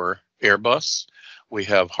 TR1 for Airbus. We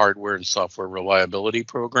have hardware and software reliability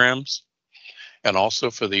programs. And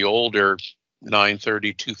also for the older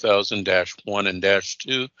 930-2000-1 and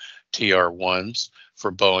 -2 TR1s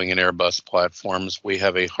for Boeing and Airbus platforms, we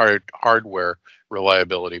have a hardware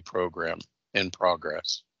reliability program in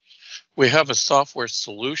progress. We have a software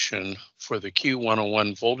solution for the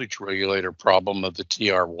Q101 voltage regulator problem of the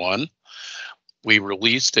TR1. We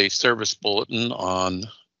released a service bulletin on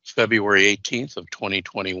February 18th of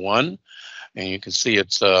 2021, and you can see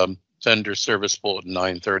it's vendor service bulletin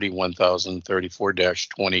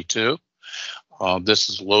 930-1034-22. This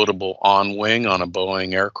is loadable on wing on a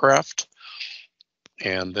Boeing aircraft.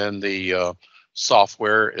 And then the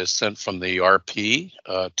software is sent from the RP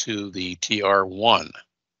to the TR1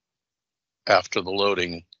 after the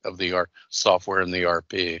loading of the software in the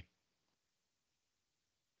RP.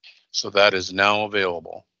 So that is now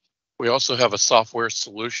available. We also have a software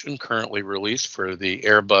solution currently released for the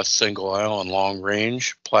Airbus single aisle and long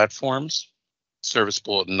range platforms. Service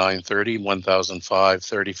bulletin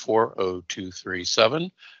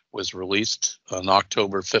 930-1005-34-0237 was released on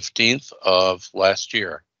October 15th of last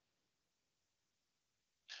year.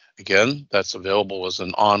 Again, that's available as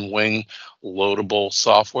an on-wing loadable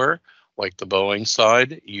software. Like the Boeing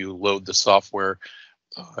side, you load the software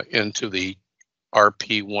into the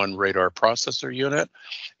RP1 radar processor unit,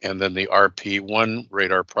 and then the RP1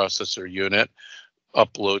 radar processor unit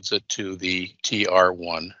uploads it to the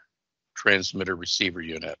TR1 transmitter receiver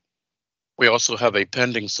unit. We also have a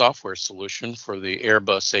pending software solution for the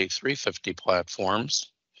Airbus A350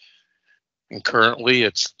 platforms. And currently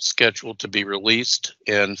it's scheduled to be released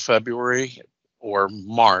in February or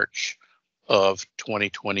March of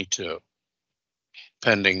 2022,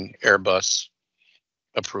 pending Airbus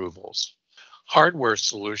approvals. Hardware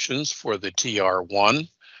solutions for the TR1,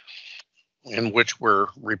 in which we're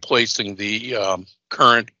replacing the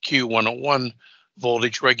current Q101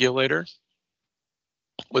 voltage regulator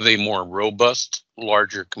with a more robust,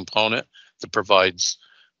 larger component that provides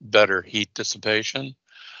better heat dissipation.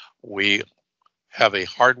 We have a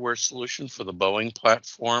hardware solution for the Boeing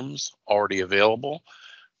platforms already available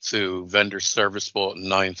through Vendor Service Bulletin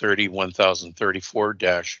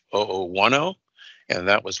 930-1034-0010, and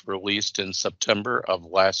that was released in September of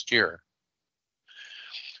last year.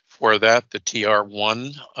 For that, the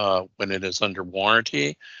TR1, when it is under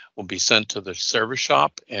warranty, will be sent to the service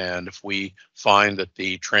shop, and if we find that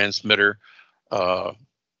the transmitter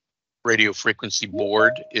radio frequency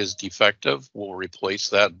board is defective, we'll replace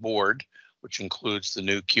that board, which includes the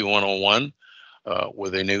new Q101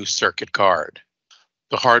 with a new circuit card.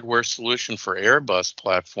 The hardware solution for Airbus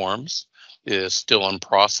platforms is still in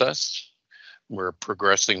process. We're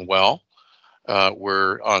progressing well.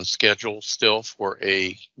 We're on schedule still for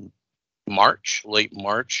a late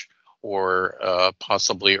March, or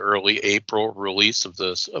possibly early April release of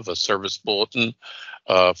a service bulletin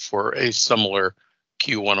for a similar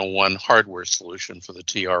Q101 hardware solution for the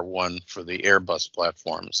TR1 for the Airbus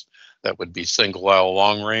platforms. That would be single aisle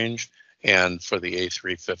long range and for the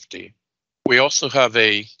A350. We also have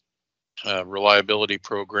a reliability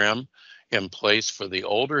program in place for the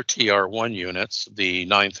older TR1 units, the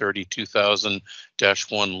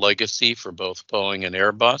 930-2000-1 legacy for both Boeing and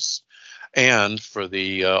Airbus, and for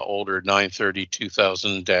the older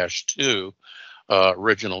 930-2000-2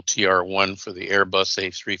 original TR1 for the Airbus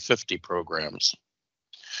A350 programs.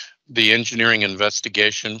 The engineering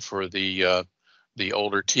investigation for the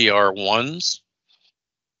older TR1s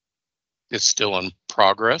is still in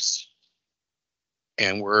progress,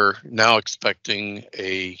 and we're now expecting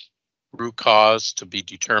a root cause to be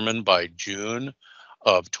determined by June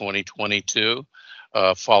of 2022,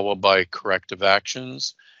 followed by corrective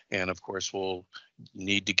actions. And of course, we'll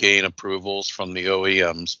need to gain approvals from the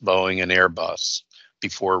OEMs, Boeing and Airbus,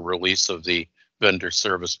 before release of the vendor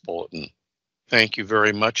service bulletin. Thank you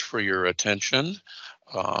very much for your attention.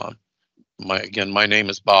 My name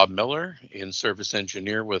is Bob Miller, in-service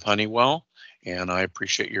engineer with Honeywell, and I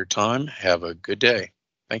appreciate your time. Have a good day.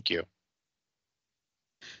 Thank you.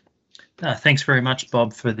 Thanks very much,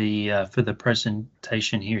 Bob, for the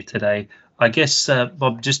presentation here today. I guess,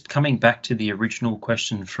 Bob, just coming back to the original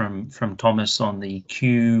question from Thomas on the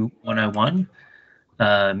Q101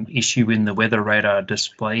 issue in the weather radar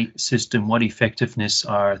display system, what effectiveness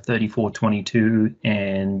are 3422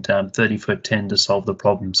 and 30-foot-10 to solve the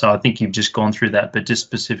problem? So I think you've just gone through that, but just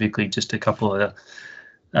specifically, just a couple of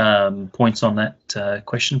points on that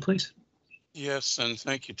question, please. Yes, and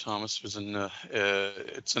thank you, Thomas.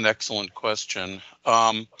 It's an excellent question.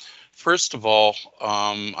 First of all,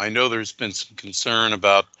 I know there's been some concern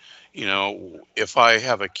about, if I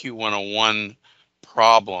have a Q101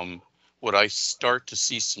 problem, would I start to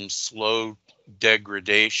see some slow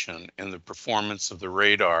degradation in the performance of the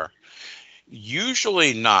radar?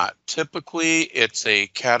 Usually not. Typically, it's a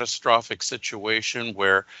catastrophic situation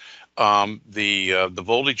where the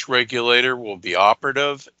voltage regulator will be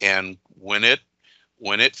operative, and when it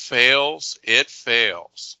fails, it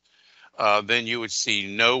fails. Then you would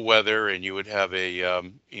see no weather, and you would have a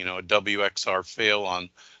WXR fail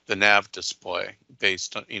on the nav display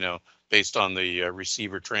based on the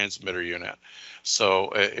receiver transmitter unit.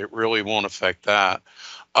 So it really won't affect that.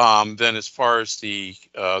 Then as far as the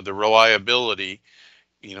reliability,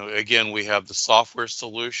 again, we have the software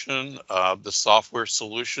solution. The software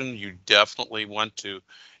solution, you definitely want to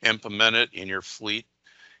implement it in your fleet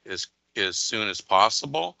as soon as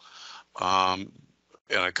possible. And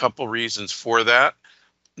a couple reasons for that.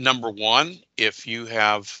 Number one, if you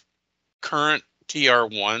have current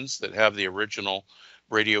TR1s that have the original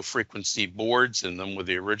radio frequency boards in them with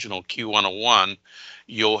the original Q101,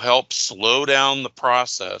 you'll help slow down the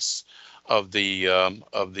process of the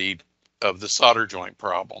solder joint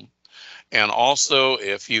problem. And also,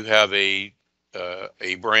 if you have a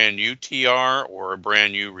brand new TR or a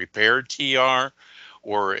brand new repaired TR,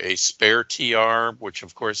 or a spare TR, which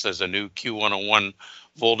of course has a new Q101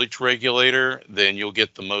 voltage regulator, then you'll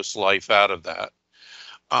get the most life out of that.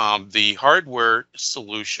 The hardware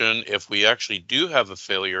solution, if we actually do have a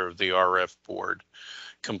failure of the RF board,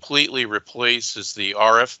 completely replaces the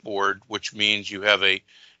RF board, which means you have a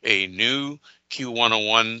new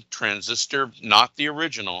Q101 transistor, not the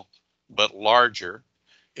original, but larger.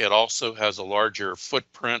 It also has a larger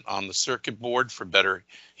footprint on the circuit board for better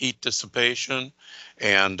heat dissipation.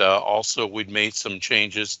 And also we've made some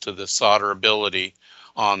changes to the solderability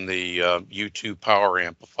on the U2 power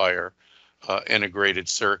amplifier integrated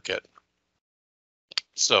circuit.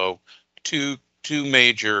 So two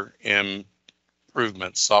major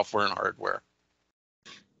improvements, software and hardware.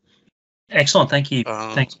 Excellent. Thank you.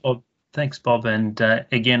 Thanks, Bob. Thanks, Bob. And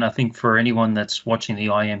again, I think for anyone that's watching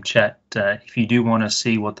the IM chat, if you do want to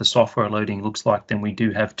see what the software loading looks like, then we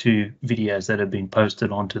do have 2 videos that have been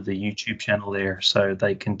posted onto the YouTube channel there. So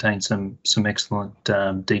they contain some excellent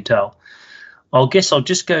detail. I'll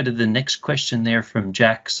just go to the next question there from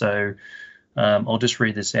Jack. So I'll just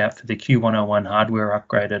read this out. For the Q101 hardware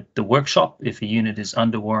upgrade at the workshop, if a unit is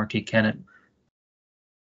under warranty, can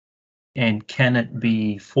it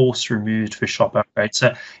be force removed for shop upgrade?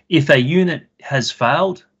 So if a unit is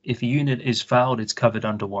failed, it's covered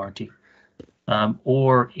under warranty.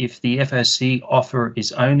 Or if the FSC offer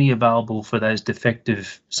is only available for those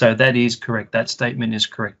defective, so that is correct, that statement is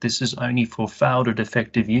correct. This is only for failed or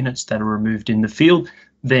defective units that are removed in the field,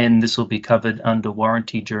 then this will be covered under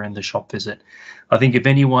warranty during the shop visit. I think if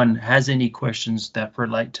anyone has any questions that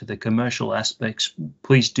relate to the commercial aspects,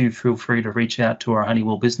 please do feel free to reach out to our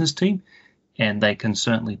Honeywell business team, and they can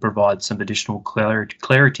certainly provide some additional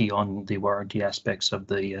clarity on the warranty aspects of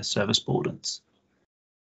the service bulletins.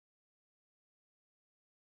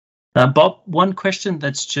 Bob, one question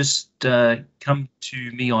that's just come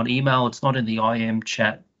to me on email, it's not in the IM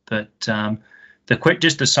chat, but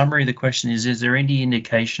just a summary of the question is there any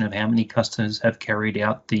indication of how many customers have carried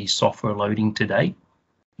out the software loading today?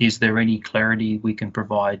 Is there any clarity we can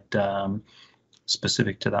provide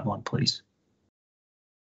specific to that one, please?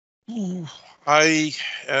 You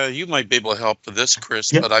might be able to help with this,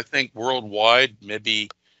 Chris, Yep. But I think worldwide, maybe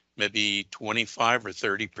 25 or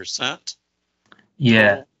 30%. Yeah.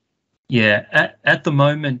 Total. Yeah, at the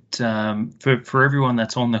moment, for everyone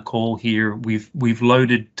that's on the call here, we've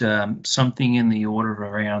loaded something in the order of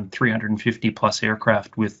around 350 plus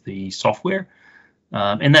aircraft with the software,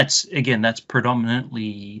 and that's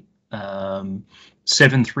predominantly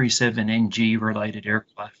 737NG related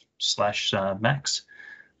aircraft / Max,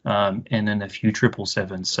 and then a few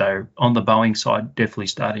 777s. So on the Boeing side, definitely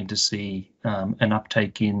starting to see an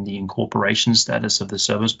uptake in the incorporation status of the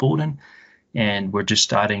service bulletin. And we're just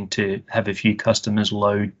starting to have a few customers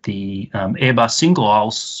load the Airbus single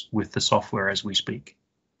aisles with the software as we speak.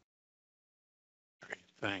 Great,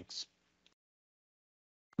 thanks.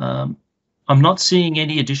 I'm not seeing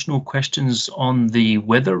any additional questions on the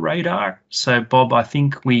weather radar. So, Bob, I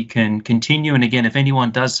think we can continue. And again, if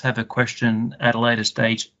anyone does have a question at a later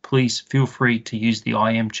stage, please feel free to use the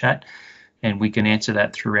IM chat, and we can answer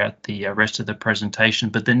that throughout the rest of the presentation.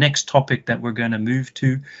 But the next topic that we're going to move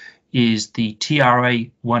to is the TRA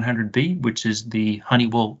 100B, which is the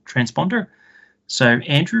Honeywell transponder. So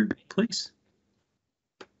Andrew, please.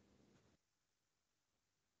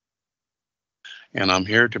 And I'm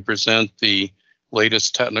here to present the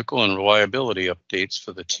latest technical and reliability updates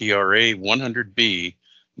for the TRA 100B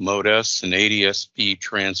Mode S and ADS-B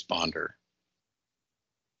transponder.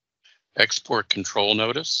 Export control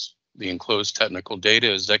notice. The enclosed technical data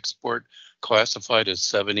is export classified as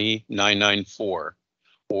 7E994.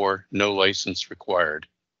 Or no license required.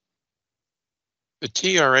 The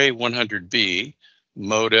TRA 100B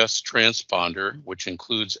Mode S transponder, which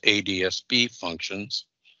includes ADS-B functions,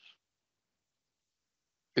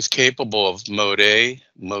 is capable of Mode A,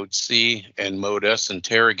 Mode C, and Mode S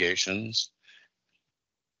interrogations,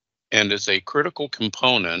 and is a critical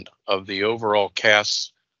component of the overall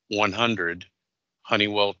CAS 100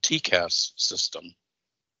 Honeywell TCAS system.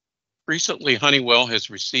 Recently, Honeywell has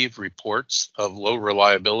received reports of low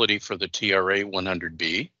reliability for the TRA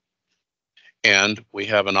 100B, and we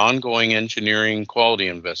have an ongoing engineering quality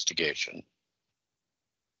investigation.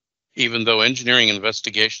 Even though engineering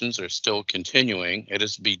investigations are still continuing, it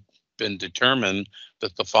has been determined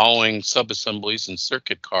that the following subassemblies and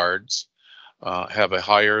circuit cards have a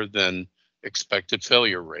higher than expected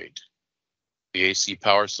failure rate. The AC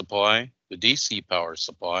power supply, the DC power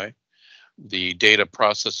supply, the data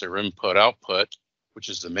processor input-output, which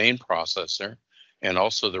is the main processor, and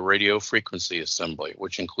also the radio frequency assembly,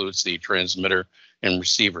 which includes the transmitter and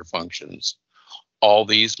receiver functions. All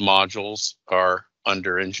these modules are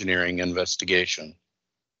under engineering investigation.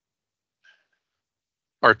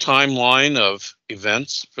 Our timeline of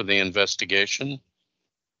events for the investigation: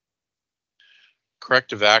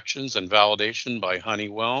 corrective actions and validation by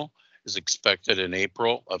Honeywell is expected in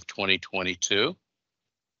April of 2022.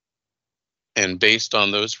 And based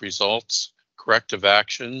on those results, corrective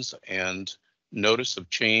actions and notice of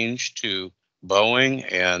change to Boeing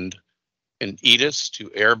and an EDIS to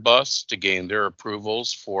Airbus to gain their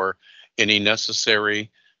approvals for any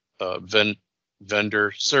necessary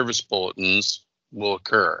vendor service bulletins will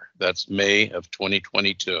occur. That's May of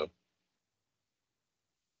 2022.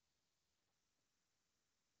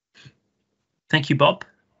 Thank you, Bob,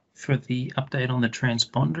 for the update on the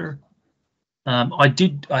transponder.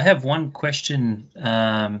 I have one question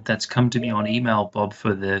that's come to me on email, Bob,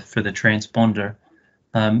 for the transponder.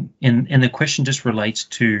 And the question just relates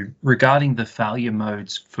to regarding the failure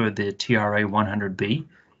modes for the TRA 100B.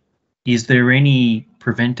 Is there any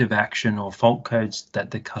preventive action or fault codes that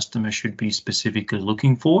the customer should be specifically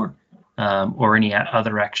looking for, or any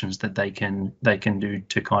other actions that they can do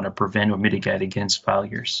to kind of prevent or mitigate against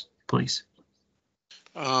failures, please?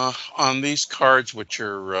 On these cards, which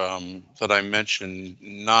are that I mentioned,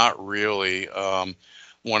 not really.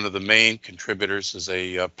 One of the main contributors is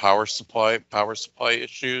a power supply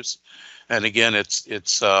issues, and again, it's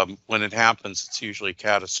when it happens, it's usually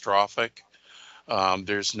catastrophic.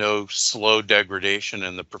 There's no slow degradation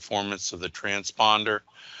in the performance of the transponder.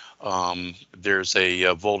 There's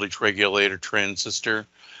a voltage regulator transistor,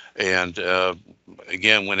 and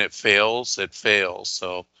again, when it fails, it fails.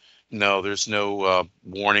 So no, there's no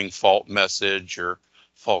warning fault message or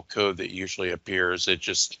fault code that usually appears. It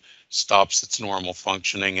just stops its normal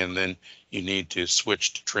functioning, and then you need to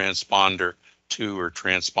switch to transponder 2 or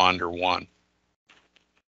transponder 1.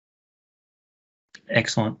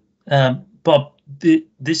 Excellent. Bob,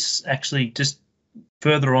 this actually just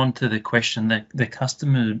further on to the question that the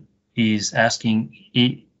customer is asking,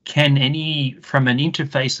 can any, from an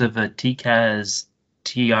interface of a TCAS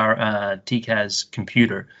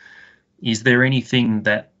computer, is there anything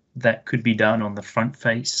that could be done on the front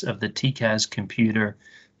face of the TCAS computer,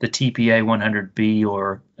 the TPA 100B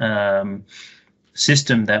or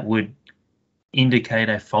system that would indicate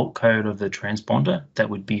a fault code of the transponder that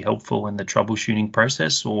would be helpful in the troubleshooting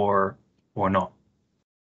process, or not?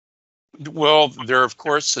 Well, there of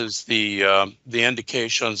course is the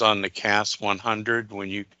indications on the CAS 100 when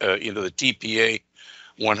you the TPA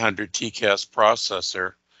 100 TCAS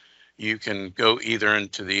processor. You can go either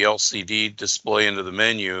into the LCD display into the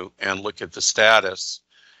menu and look at the status,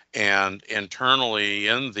 and internally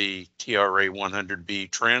in the TRA 100B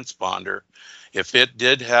transponder, if it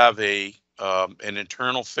did have an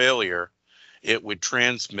internal failure, it would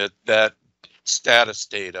transmit that status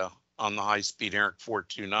data on the high-speed ARINC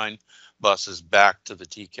 429 buses back to the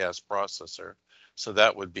TCAS processor. So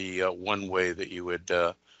that would be one way that you would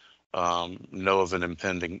know of an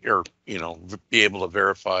impending, or be able to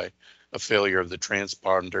verify a failure of the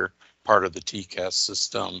transponder part of the TCAS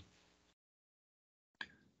system.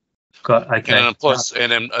 Okay. And plus,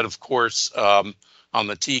 and of course, on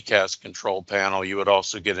the TCAS control panel, you would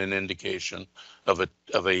also get an indication of a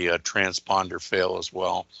transponder fail as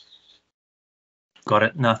well. Got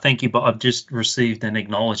it. No, thank you, but I've just received an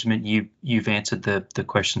acknowledgement. You've answered the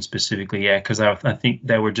question specifically, yeah, because I think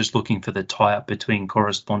they were just looking for the tie-up between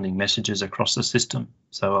corresponding messages across the system.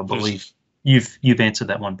 So I believe you've answered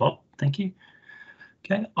that one, Bob. Thank you.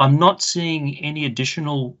 Okay, I'm not seeing any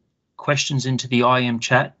additional questions into the IM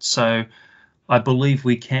chat, so I believe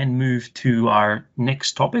we can move to our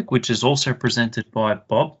next topic, which is also presented by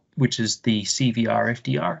Bob, which is the CVR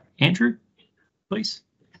FDR. Andrew, please.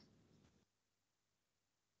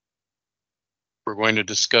 We're going to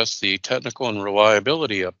discuss the technical and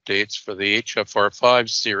reliability updates for the HFR5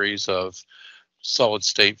 series of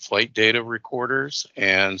solid-state flight data recorders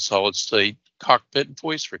and solid-state cockpit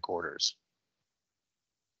voice recorders.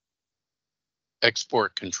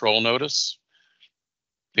 Export control notice.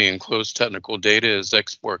 The enclosed technical data is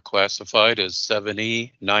export classified as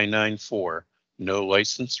 7E994. No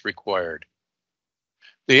license required.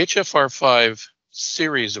 The HFR5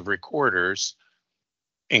 series of recorders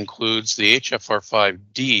includes the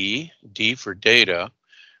HFR5D, D for data.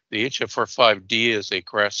 The HFR5D is a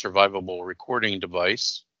crash survivable recording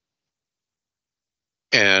device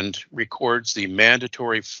and records the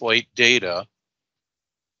mandatory flight data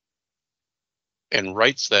and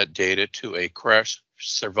writes that data to a crash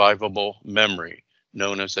survivable memory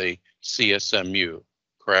known as a CSMU,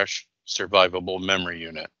 Crash Survivable Memory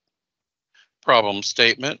Unit. Problem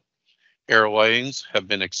statement: airlines have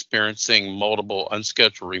been experiencing multiple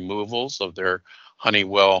unscheduled removals of their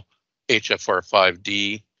Honeywell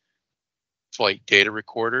HFR5D flight data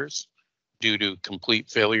recorders due to complete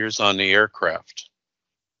failures on the aircraft.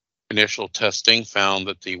 Initial testing found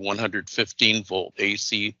that the 115-volt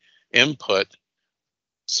AC input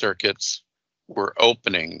circuits were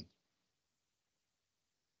opening.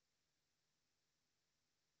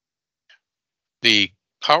 The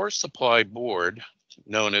power supply board,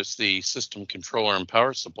 known as the system controller and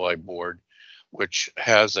power supply board, which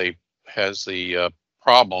has the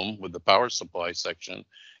problem with the power supply section,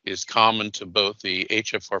 is common to both the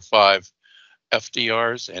HFR5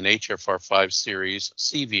 FDRs and HFR5 series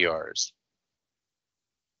CVRs.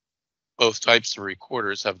 Both types of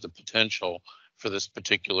recorders have the potential for this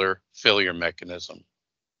particular failure mechanism.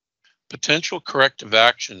 Potential corrective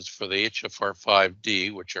actions for the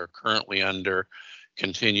HFR5D, which are currently under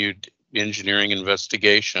continued engineering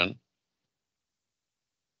investigation.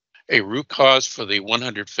 A root cause for the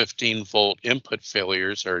 115-volt input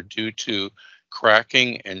failures are due to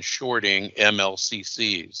cracking and shorting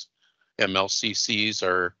MLCCs. MLCCs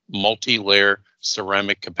are multi-layer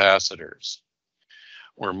ceramic capacitors.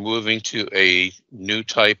 We're moving to a new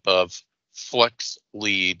type of flex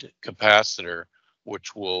lead capacitor,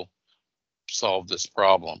 which will solve this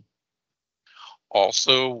problem.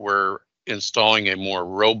 Also, we're installing a more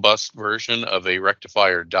robust version of a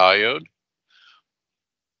rectifier diode.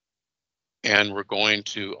 And we're going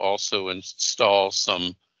to also install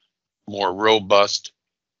some more robust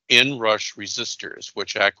inrush resistors,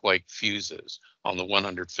 which act like fuses on the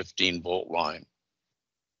 115-volt line.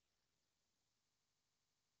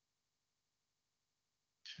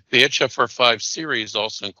 The HFR5 series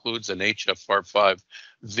also includes an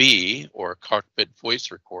HFR5V, or cockpit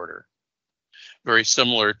voice recorder, very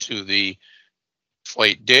similar to the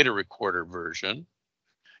flight data recorder version.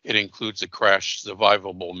 It includes a crash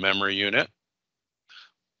survivable memory unit.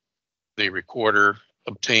 The recorder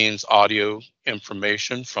obtains audio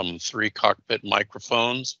information from 3 cockpit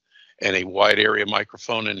microphones and a wide area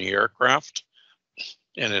microphone in the aircraft.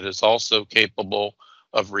 And it is also capable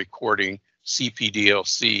of recording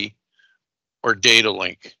CPDLC or data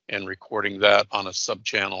link and recording that on a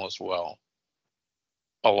subchannel as well,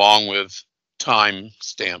 along with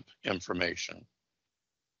timestamp information.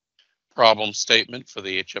 Problem statement for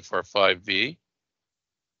the HFR5V.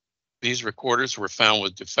 These recorders were found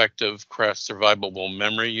with defective crash survivable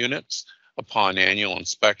memory units upon annual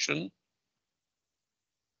inspection.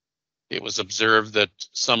 It was observed that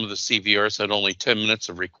some of the CVRs had only 10 minutes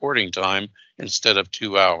of recording time instead of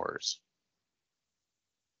 2 hours.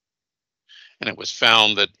 And it was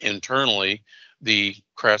found that internally, the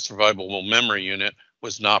crash survivable memory unit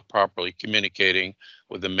was not properly communicating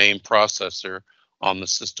with the main processor on the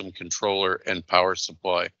system controller and power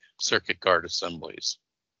supply circuit card assemblies.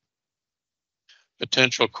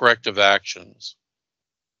 Potential corrective actions.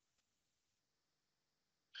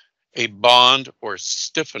 A bond or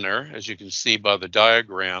stiffener, as you can see by the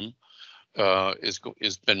diagram, has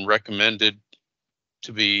been recommended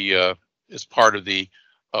to be as part of the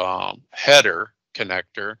header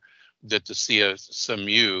connector that the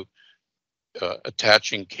CSMU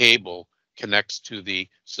attaching cable connects to the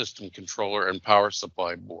system controller and power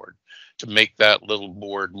supply board to make that little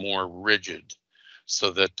board more rigid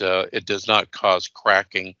so that it does not cause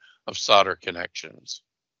cracking of solder connections.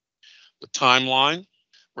 The timeline,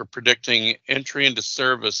 we're predicting entry into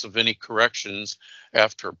service of any corrections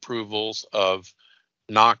after approvals of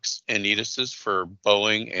NOx and ETISs for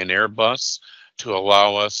Boeing and Airbus to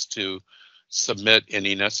allow us to submit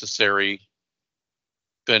any necessary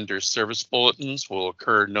vendor service bulletins will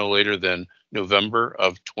occur no later than November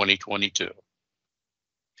of 2022.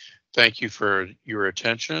 Thank you for your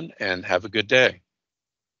attention and have a good day.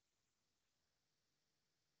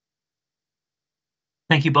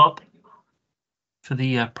 Thank you, Bob, for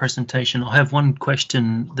the presentation. I have one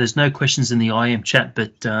question. There's no questions in the IM chat,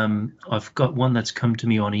 but I've got one that's come to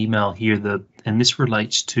me on email here, and this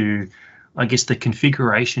relates to, I guess, the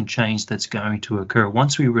configuration change that's going to occur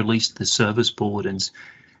once we release the service bulletins.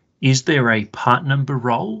 Is there a part number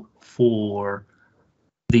role for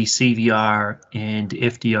the CVR and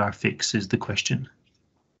FDR fix is the question.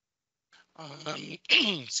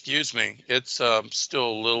 Excuse me, it's still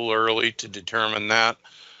a little early to determine that.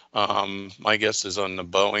 My guess is on the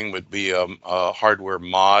Boeing would be a hardware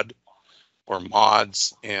mod or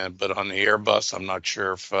mods, but on the Airbus, I'm not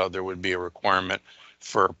sure if there would be a requirement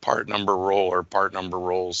for a part number role or part number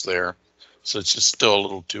roles there. So it's just still a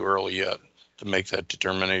little too early yet to make that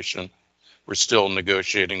determination. We're still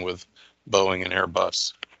negotiating with Boeing and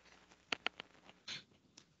Airbus.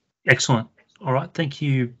 Excellent. All right, thank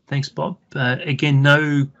you. Thanks, Bob. Again,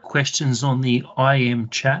 no questions on the IM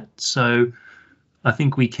chat. So I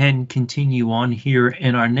think we can continue on here,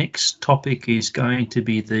 and our next topic is going to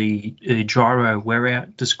be the gyro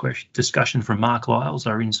wear-out discussion from Mark Lyles,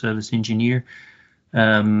 our in-service engineer.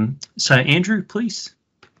 So Andrew, please.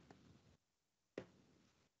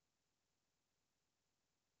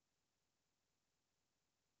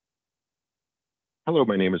 Hello,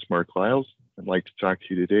 my name is Mark Lyles. I'd like to talk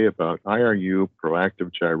to you today about IRU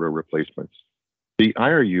proactive gyro replacements. The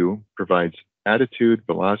IRU provides attitude,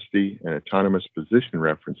 velocity, and autonomous position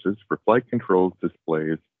references for flight controls,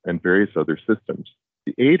 displays, and various other systems.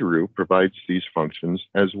 The ADRU provides these functions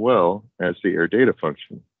as well as the air data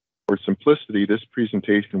function. For simplicity, this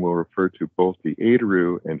presentation will refer to both the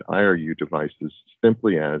ADRU and IRU devices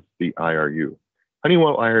simply as the IRU.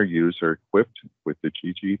 Honeywell IRUs are equipped with the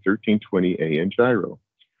GG1320AN gyro.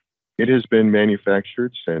 It has been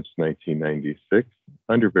manufactured since 1996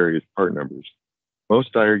 under various part numbers.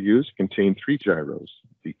 Most IRUs contain 3 gyros,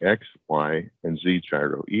 the X, Y, and Z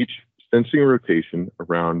gyro, each sensing rotation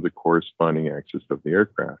around the corresponding axis of the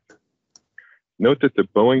aircraft. Note that the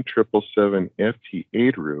Boeing 777FT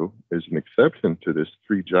ADRU is an exception to this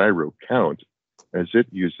 3 gyro count, as it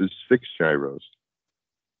uses 6 gyros.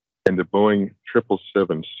 And the Boeing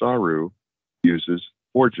 777 SARU uses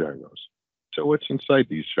 4 gyros. So what's inside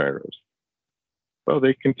these gyros? Well,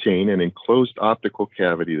 they contain an enclosed optical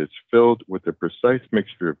cavity that's filled with a precise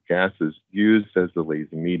mixture of gases used as the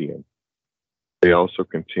lasing medium. They also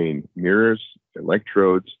contain mirrors,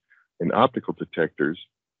 electrodes, and optical detectors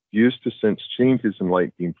used to sense changes in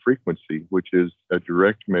light beam frequency, which is a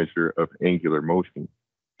direct measure of angular motion.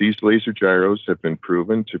 These laser gyros have been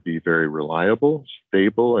proven to be very reliable,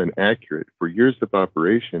 stable, and accurate for years of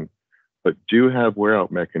operation, but do have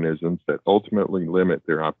wear-out mechanisms that ultimately limit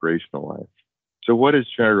their operational life. So what is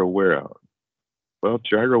gyro wear-out? Well,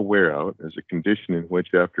 gyro wear-out is a condition in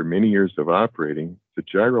which after many years of operating, the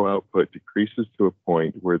gyro output decreases to a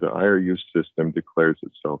point where the IRU system declares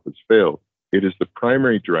itself as failed. It is the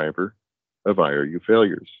primary driver of IRU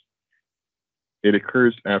failures. It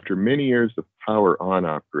occurs after many years of power-on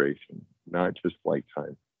operation, not just flight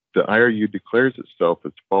time. The IRU declares itself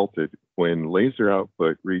as faulted when laser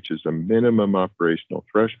output reaches a minimum operational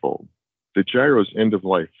threshold. The gyro's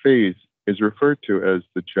end-of-life phase is referred to as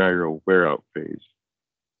the gyro wear-out phase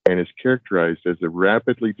and is characterized as a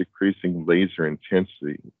rapidly decreasing laser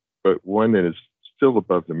intensity, but one that is still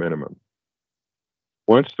above the minimum.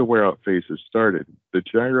 Once the wear-out phase is started, the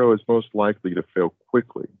gyro is most likely to fail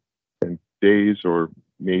quickly, in days or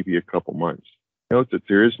maybe a couple months. Note that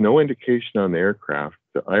there is no indication on the aircraft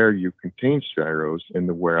the IRU contains gyros in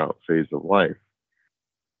the wear-out phase of life.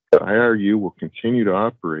 The IRU will continue to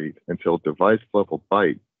operate until device-level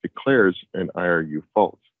byte declares an IRU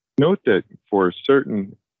fault. Note that for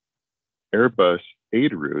certain Airbus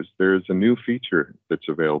ADRUs, there is a new feature that's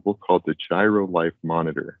available called the Gyro Life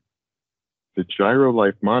Monitor. The Gyro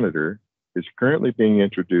Life Monitor is currently being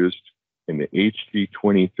introduced in the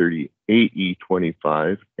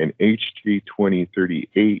HG2030AE25 and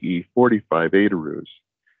HG2030AE45 ADRUs.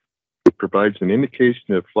 It provides an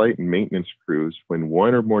indication of flight and maintenance crews when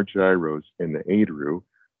one or more gyros in the ADRU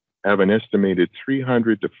have an estimated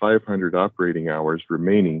 300 to 500 operating hours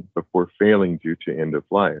remaining before failing due to end of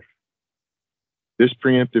life. This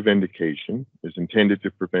preemptive indication is intended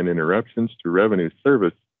to prevent interruptions to revenue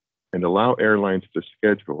service and allow airlines to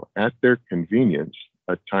schedule at their convenience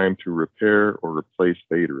a time to repair or replace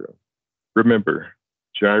the ADRU. Remember,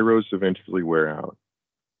 gyros eventually wear out.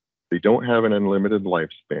 They don't have an unlimited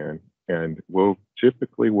lifespan and will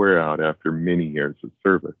typically wear out after many years of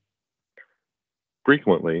service.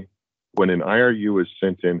 Frequently, when an IRU is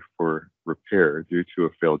sent in for repair due to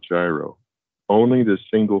a failed gyro, only the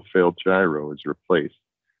single failed gyro is replaced.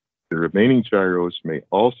 The remaining gyros may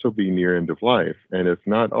also be near end of life, and if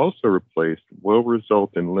not also replaced, will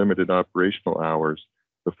result in limited operational hours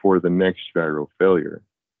before the next gyro failure.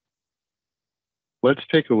 Let's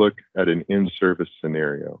take a look at an in-service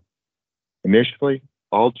scenario. Initially,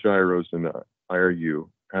 all gyros in the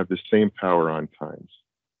IRU have the same power-on times.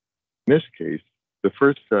 In this case, the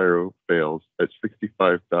first gyro fails at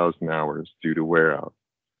 65,000 hours due to wear out.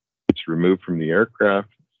 It's removed from the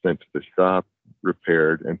aircraft, sent to the shop,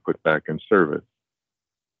 repaired, and put back in service.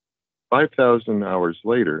 5,000 hours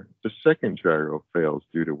later, the second gyro fails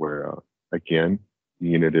due to wear out. Again, the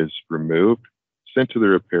unit is removed, sent to the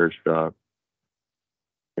repair shop,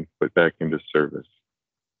 and put back into service.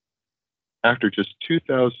 After just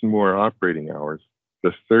 2,000 more operating hours,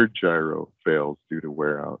 the third gyro fails due to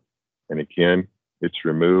wear out. And again, it's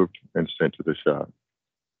removed and sent to the shop.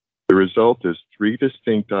 The result is 3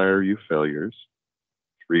 distinct IRU failures,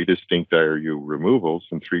 3 distinct IRU removals,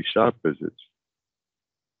 and 3 shop visits.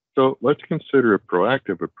 So let's consider a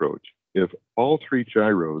proactive approach. If all 3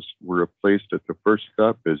 gyros were replaced at the first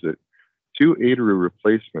stop visit, 2 ADRU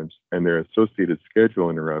replacements and their associated schedule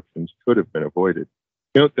interruptions could have been avoided.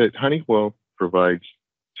 Note that Honeywell provides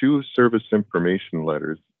 2 service information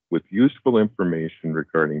letters with useful information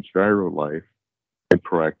regarding gyro life and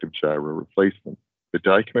proactive gyro replacement. The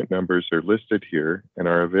document numbers are listed here and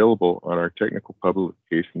are available on our technical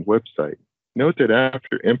publication website. Note that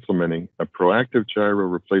after implementing a proactive gyro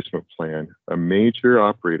replacement plan, a major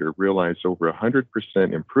operator realized over 100%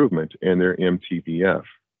 improvement in their MTBF.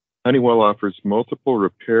 Honeywell offers multiple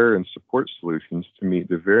repair and support solutions to meet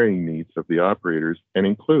the varying needs of the operators and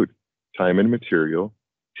include time and material,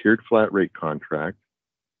 tiered flat rate contract,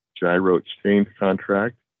 gyro exchange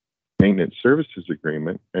contract, maintenance services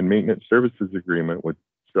agreement, and maintenance services agreement with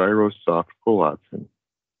gyro soft pull option.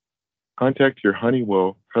 Contact your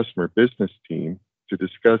Honeywell customer business team to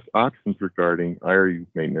discuss options regarding IRU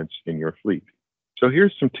maintenance in your fleet. So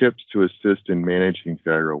here's some tips to assist in managing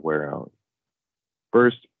gyro wear out.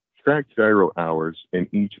 First, track gyro hours in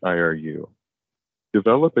each IRU.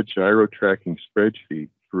 Develop a gyro tracking spreadsheet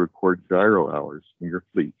to record gyro hours in your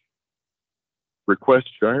fleet. Request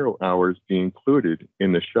gyro hours be included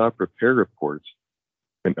in the shop repair reports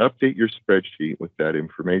and update your spreadsheet with that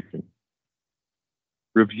information.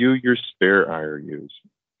 Review your spare IRUs.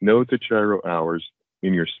 Know the gyro hours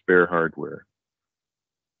in your spare hardware.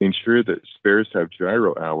 Ensure that spares have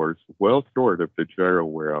gyro hours well short of the gyro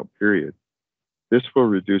wear out period. This will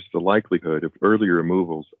reduce the likelihood of early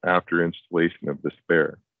removals after installation of the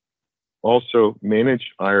spare. Also,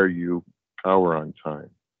 manage IRU power on time.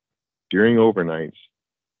 During overnights,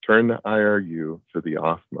 turn the IRU to the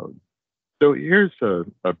off mode. So here's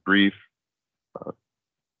a brief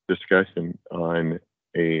discussion on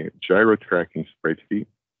a gyro tracking spreadsheet.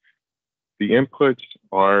 The inputs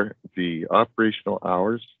are the operational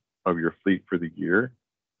hours of your fleet for the year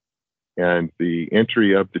and the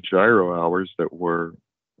entry of the gyro hours that were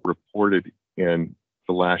reported in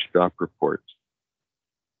the last shop reports.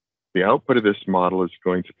 The output of this model is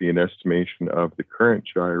going to be an estimation of the current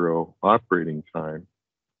gyro operating time.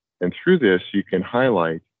 And through this, you can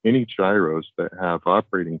highlight any gyros that have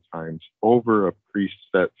operating times over a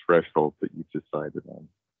preset threshold that you've decided on.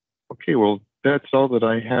 Okay, well, that's all that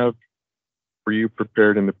I have for you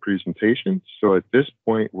prepared in the presentation. So at this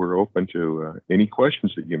point, we're open to any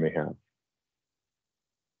questions that you may have.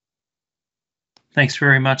 Thanks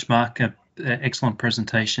very much, Mark. Excellent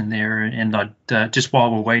presentation there. And just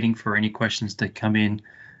while we're waiting for any questions to come in,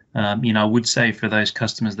 I would say for those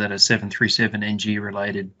customers that are 737NG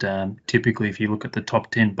related, typically if you look at the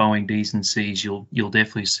top 10 Boeing Ds and Cs, you'll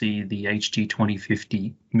definitely see the HG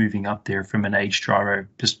 2050 moving up there from an age gyro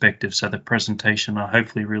perspective. So the presentation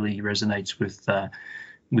hopefully really resonates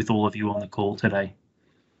with all of you on the call today.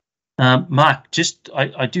 Mark,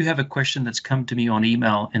 I do have a question that's come to me on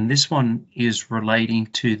email, and this one is relating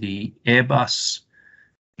to the Airbus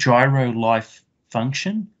gyro life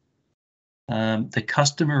function. The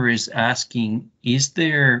customer is asking, is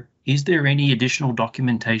there any additional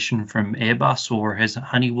documentation from Airbus, or has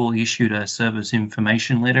Honeywell issued a service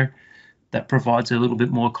information letter that provides a little bit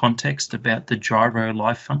more context about the gyro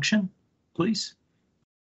life function, please?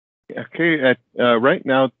 Okay, right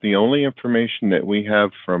now, the only information that we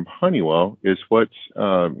have from Honeywell is what's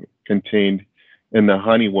contained in the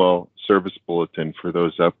Honeywell service bulletin for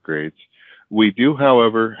those upgrades. We do,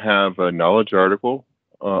 however, have a knowledge article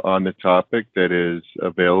on the topic that is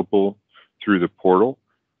available through the portal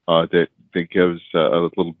that gives a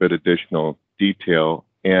little bit additional detail.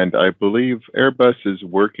 And I believe Airbus is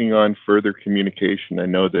working on further communication. I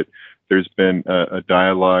know that there's been a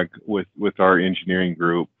dialogue with our engineering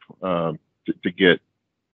group to get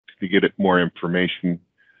it more information.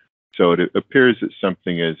 So it appears that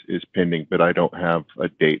something is pending, but I don't have a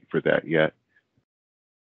date for that yet.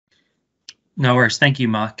 No worries. Thank you,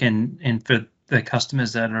 Mark. And for the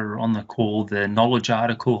customers that are on the call, the knowledge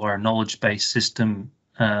article or knowledge-based system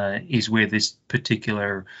is where this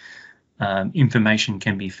particular information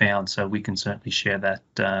can be found. So we can certainly share that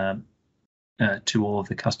to all of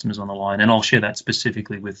the customers on the line, and I'll share that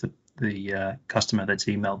specifically with the customer that's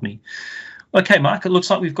emailed me. Okay, Mark, it looks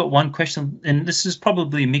like we've got one question, and this is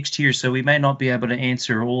probably mixed here, so we may not be able to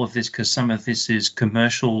answer all of this because some of this is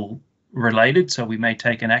commercial related, so we may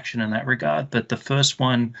take an action in that regard. But the first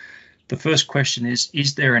question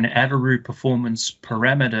is there an ADRU performance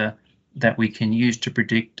parameter that we can use to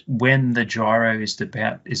predict when the gyro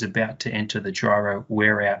is about to enter the gyro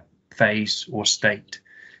wear out phase or state?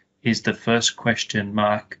 Is the first question,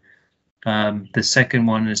 Mark. The second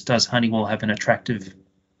one is, does Honeywell have an attractive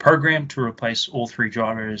program to replace all 3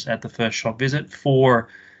 gyros at the first shop visit? For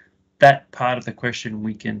that part of the question,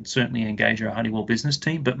 we can certainly engage our Honeywell business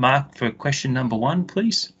team. But Mark, for question number 1,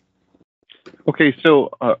 please. Okay, so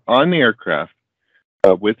on the aircraft,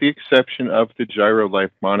 with the exception of the gyro life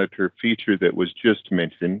monitor feature that was just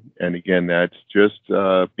mentioned, and again, that's just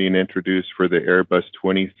being introduced for the Airbus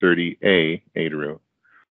 2030A ADRU.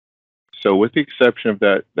 So with the exception of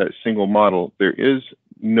that single model, there is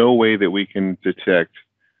no way that we can detect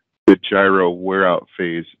the gyro wear out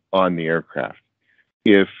phase on the aircraft.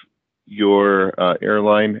 If your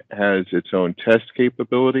airline has its own test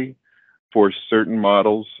capability, for certain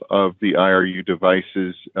models of the IRU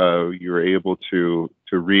devices, you're able to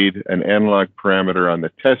read an analog parameter on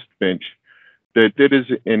the test bench that is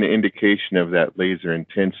an indication of that laser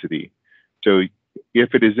intensity. So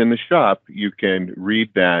if it is in the shop, you can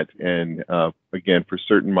read that, and again, for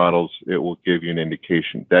certain models, it will give you an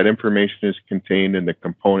indication. That information is contained in the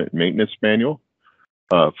component maintenance manual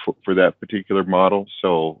for that particular model.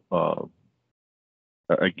 So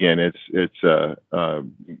again, it's a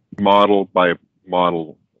model by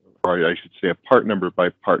model, or I should say a part number by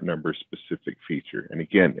part number specific feature. And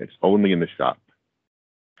again, it's only in the shop.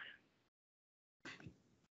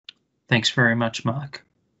 Thanks very much, Mark.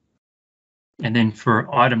 And then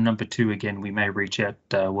for item number 2, again, we may reach out,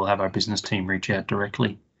 we'll have our business team reach out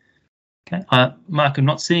directly. Okay, Mark, I'm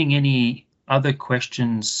not seeing any other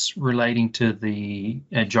questions relating to the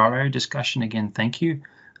gyro discussion. Again, thank you.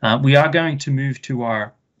 We are going to move to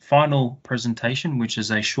our final presentation, which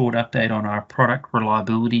is a short update on our product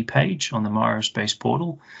reliability page on the MyAerospace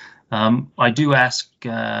portal. I do ask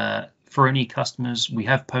for any customers, we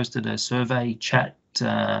have posted a survey chat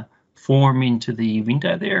form into the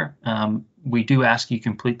window there. We do ask you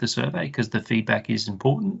complete the survey because the feedback is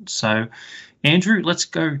important. So, Andrew, let's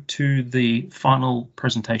go to the final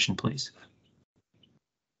presentation, please.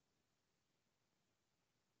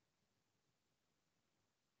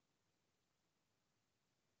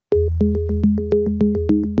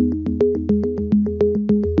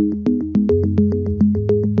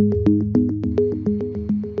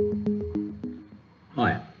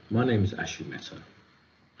 Hi, my name is Ashu Mehta.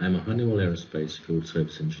 I am a Honeywell Aerospace Field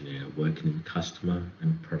Service Engineer working in customer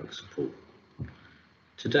and product support.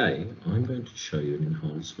 Today, I'm going to show you an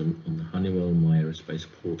enhancement on the Honeywell MyAerospace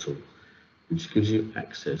portal, which gives you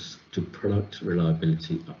access to product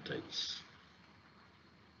reliability updates.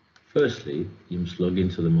 Firstly, you must log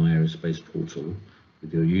into the MyAerospace portal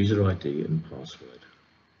with your user ID and password.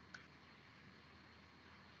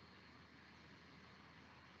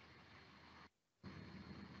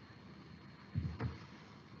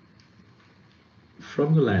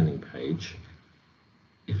 From the landing page,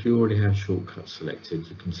 if you already have shortcuts selected,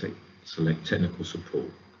 you can select Technical Support.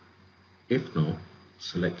 If not,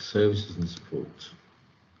 select Services and Support.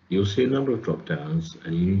 You'll see a number of drop-downs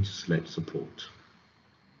and you need to select Support.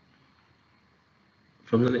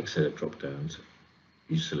 From the next set of drop-downs,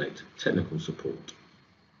 you select Technical Support.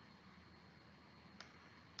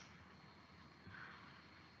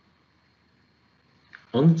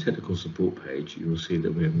 On the technical support page, you will see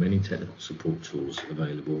that we have many technical support tools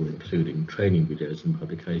available, including training videos and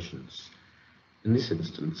publications. In this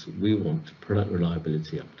instance, we want product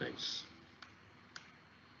reliability updates.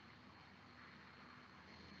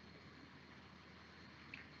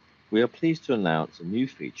 We are pleased to announce a new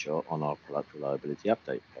feature on our product reliability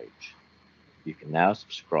update page. You can now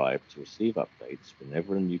subscribe to receive updates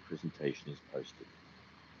whenever a new presentation is posted.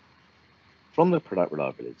 From the Product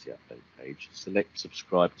Reliability Update page, select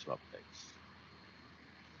Subscribe to Updates.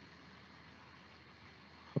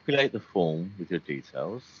 Populate the form with your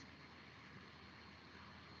details.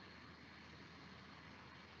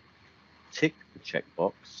 Tick the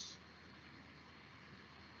checkbox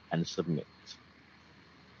and submit.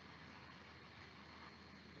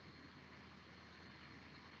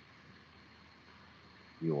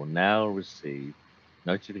 You will now receive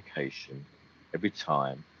notification every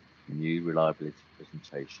time a new reliability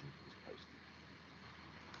presentation is posted.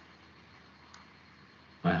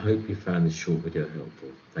 I hope you found this short video helpful.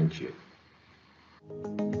 Thank you.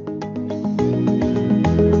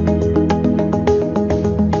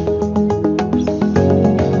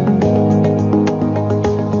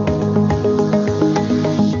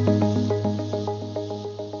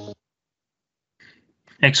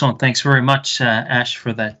 Excellent. Thanks very much, Ash,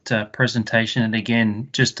 for that presentation. And again,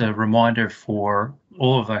 just a reminder for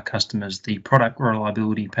all of our customers, the product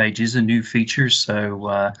reliability page is a new feature.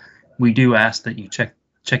 So we do ask that you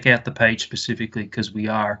check out the page specifically because we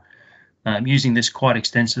are using this quite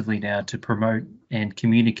extensively now to promote and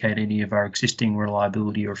communicate any of our existing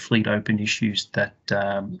reliability or fleet open issues that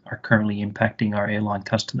are currently impacting our airline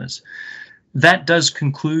customers. That does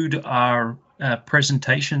conclude our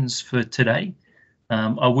presentations for today.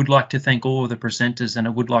 I would like to thank all of the presenters, and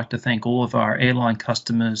I would like to thank all of our airline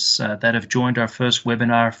customers that have joined our first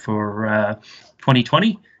webinar for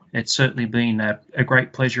 2020. It's certainly been a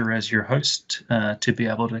great pleasure as your host to be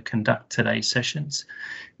able to conduct today's sessions.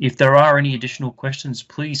 If there are any additional questions,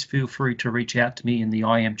 please feel free to reach out to me in the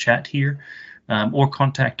IM chat here, or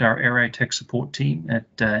contact our Aerotech support team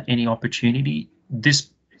at any opportunity. This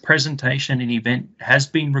presentation and event has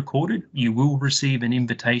been recorded. You will receive an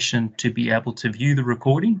invitation to be able to view the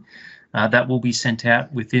recording. That will be sent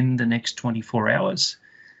out within the next 24 hours.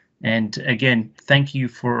 And again, thank you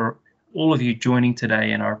for all of you joining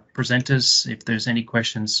today, and our presenters. If there's any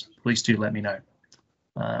questions, please do let me know.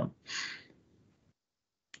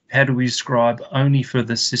 How do we describe only for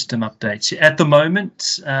the system updates? At the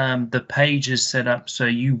moment, the page is set up so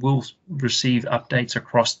you will receive updates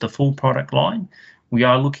across the full product line. We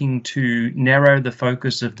are looking to narrow the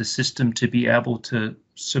focus of the system to be able to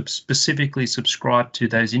specifically subscribe to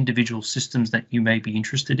those individual systems that you may be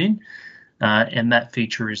interested in, and that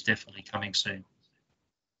feature is definitely coming soon.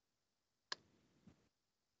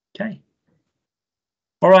 Okay.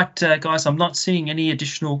 All right, guys, I'm not seeing any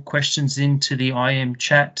additional questions into the IM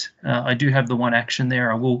chat. I do have the one action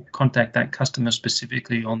there. I will contact that customer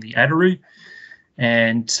specifically on the Adaroo.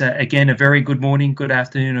 And again, a very good morning, good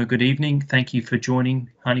afternoon, or good evening. Thank you for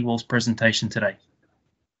joining Honeywell's presentation today.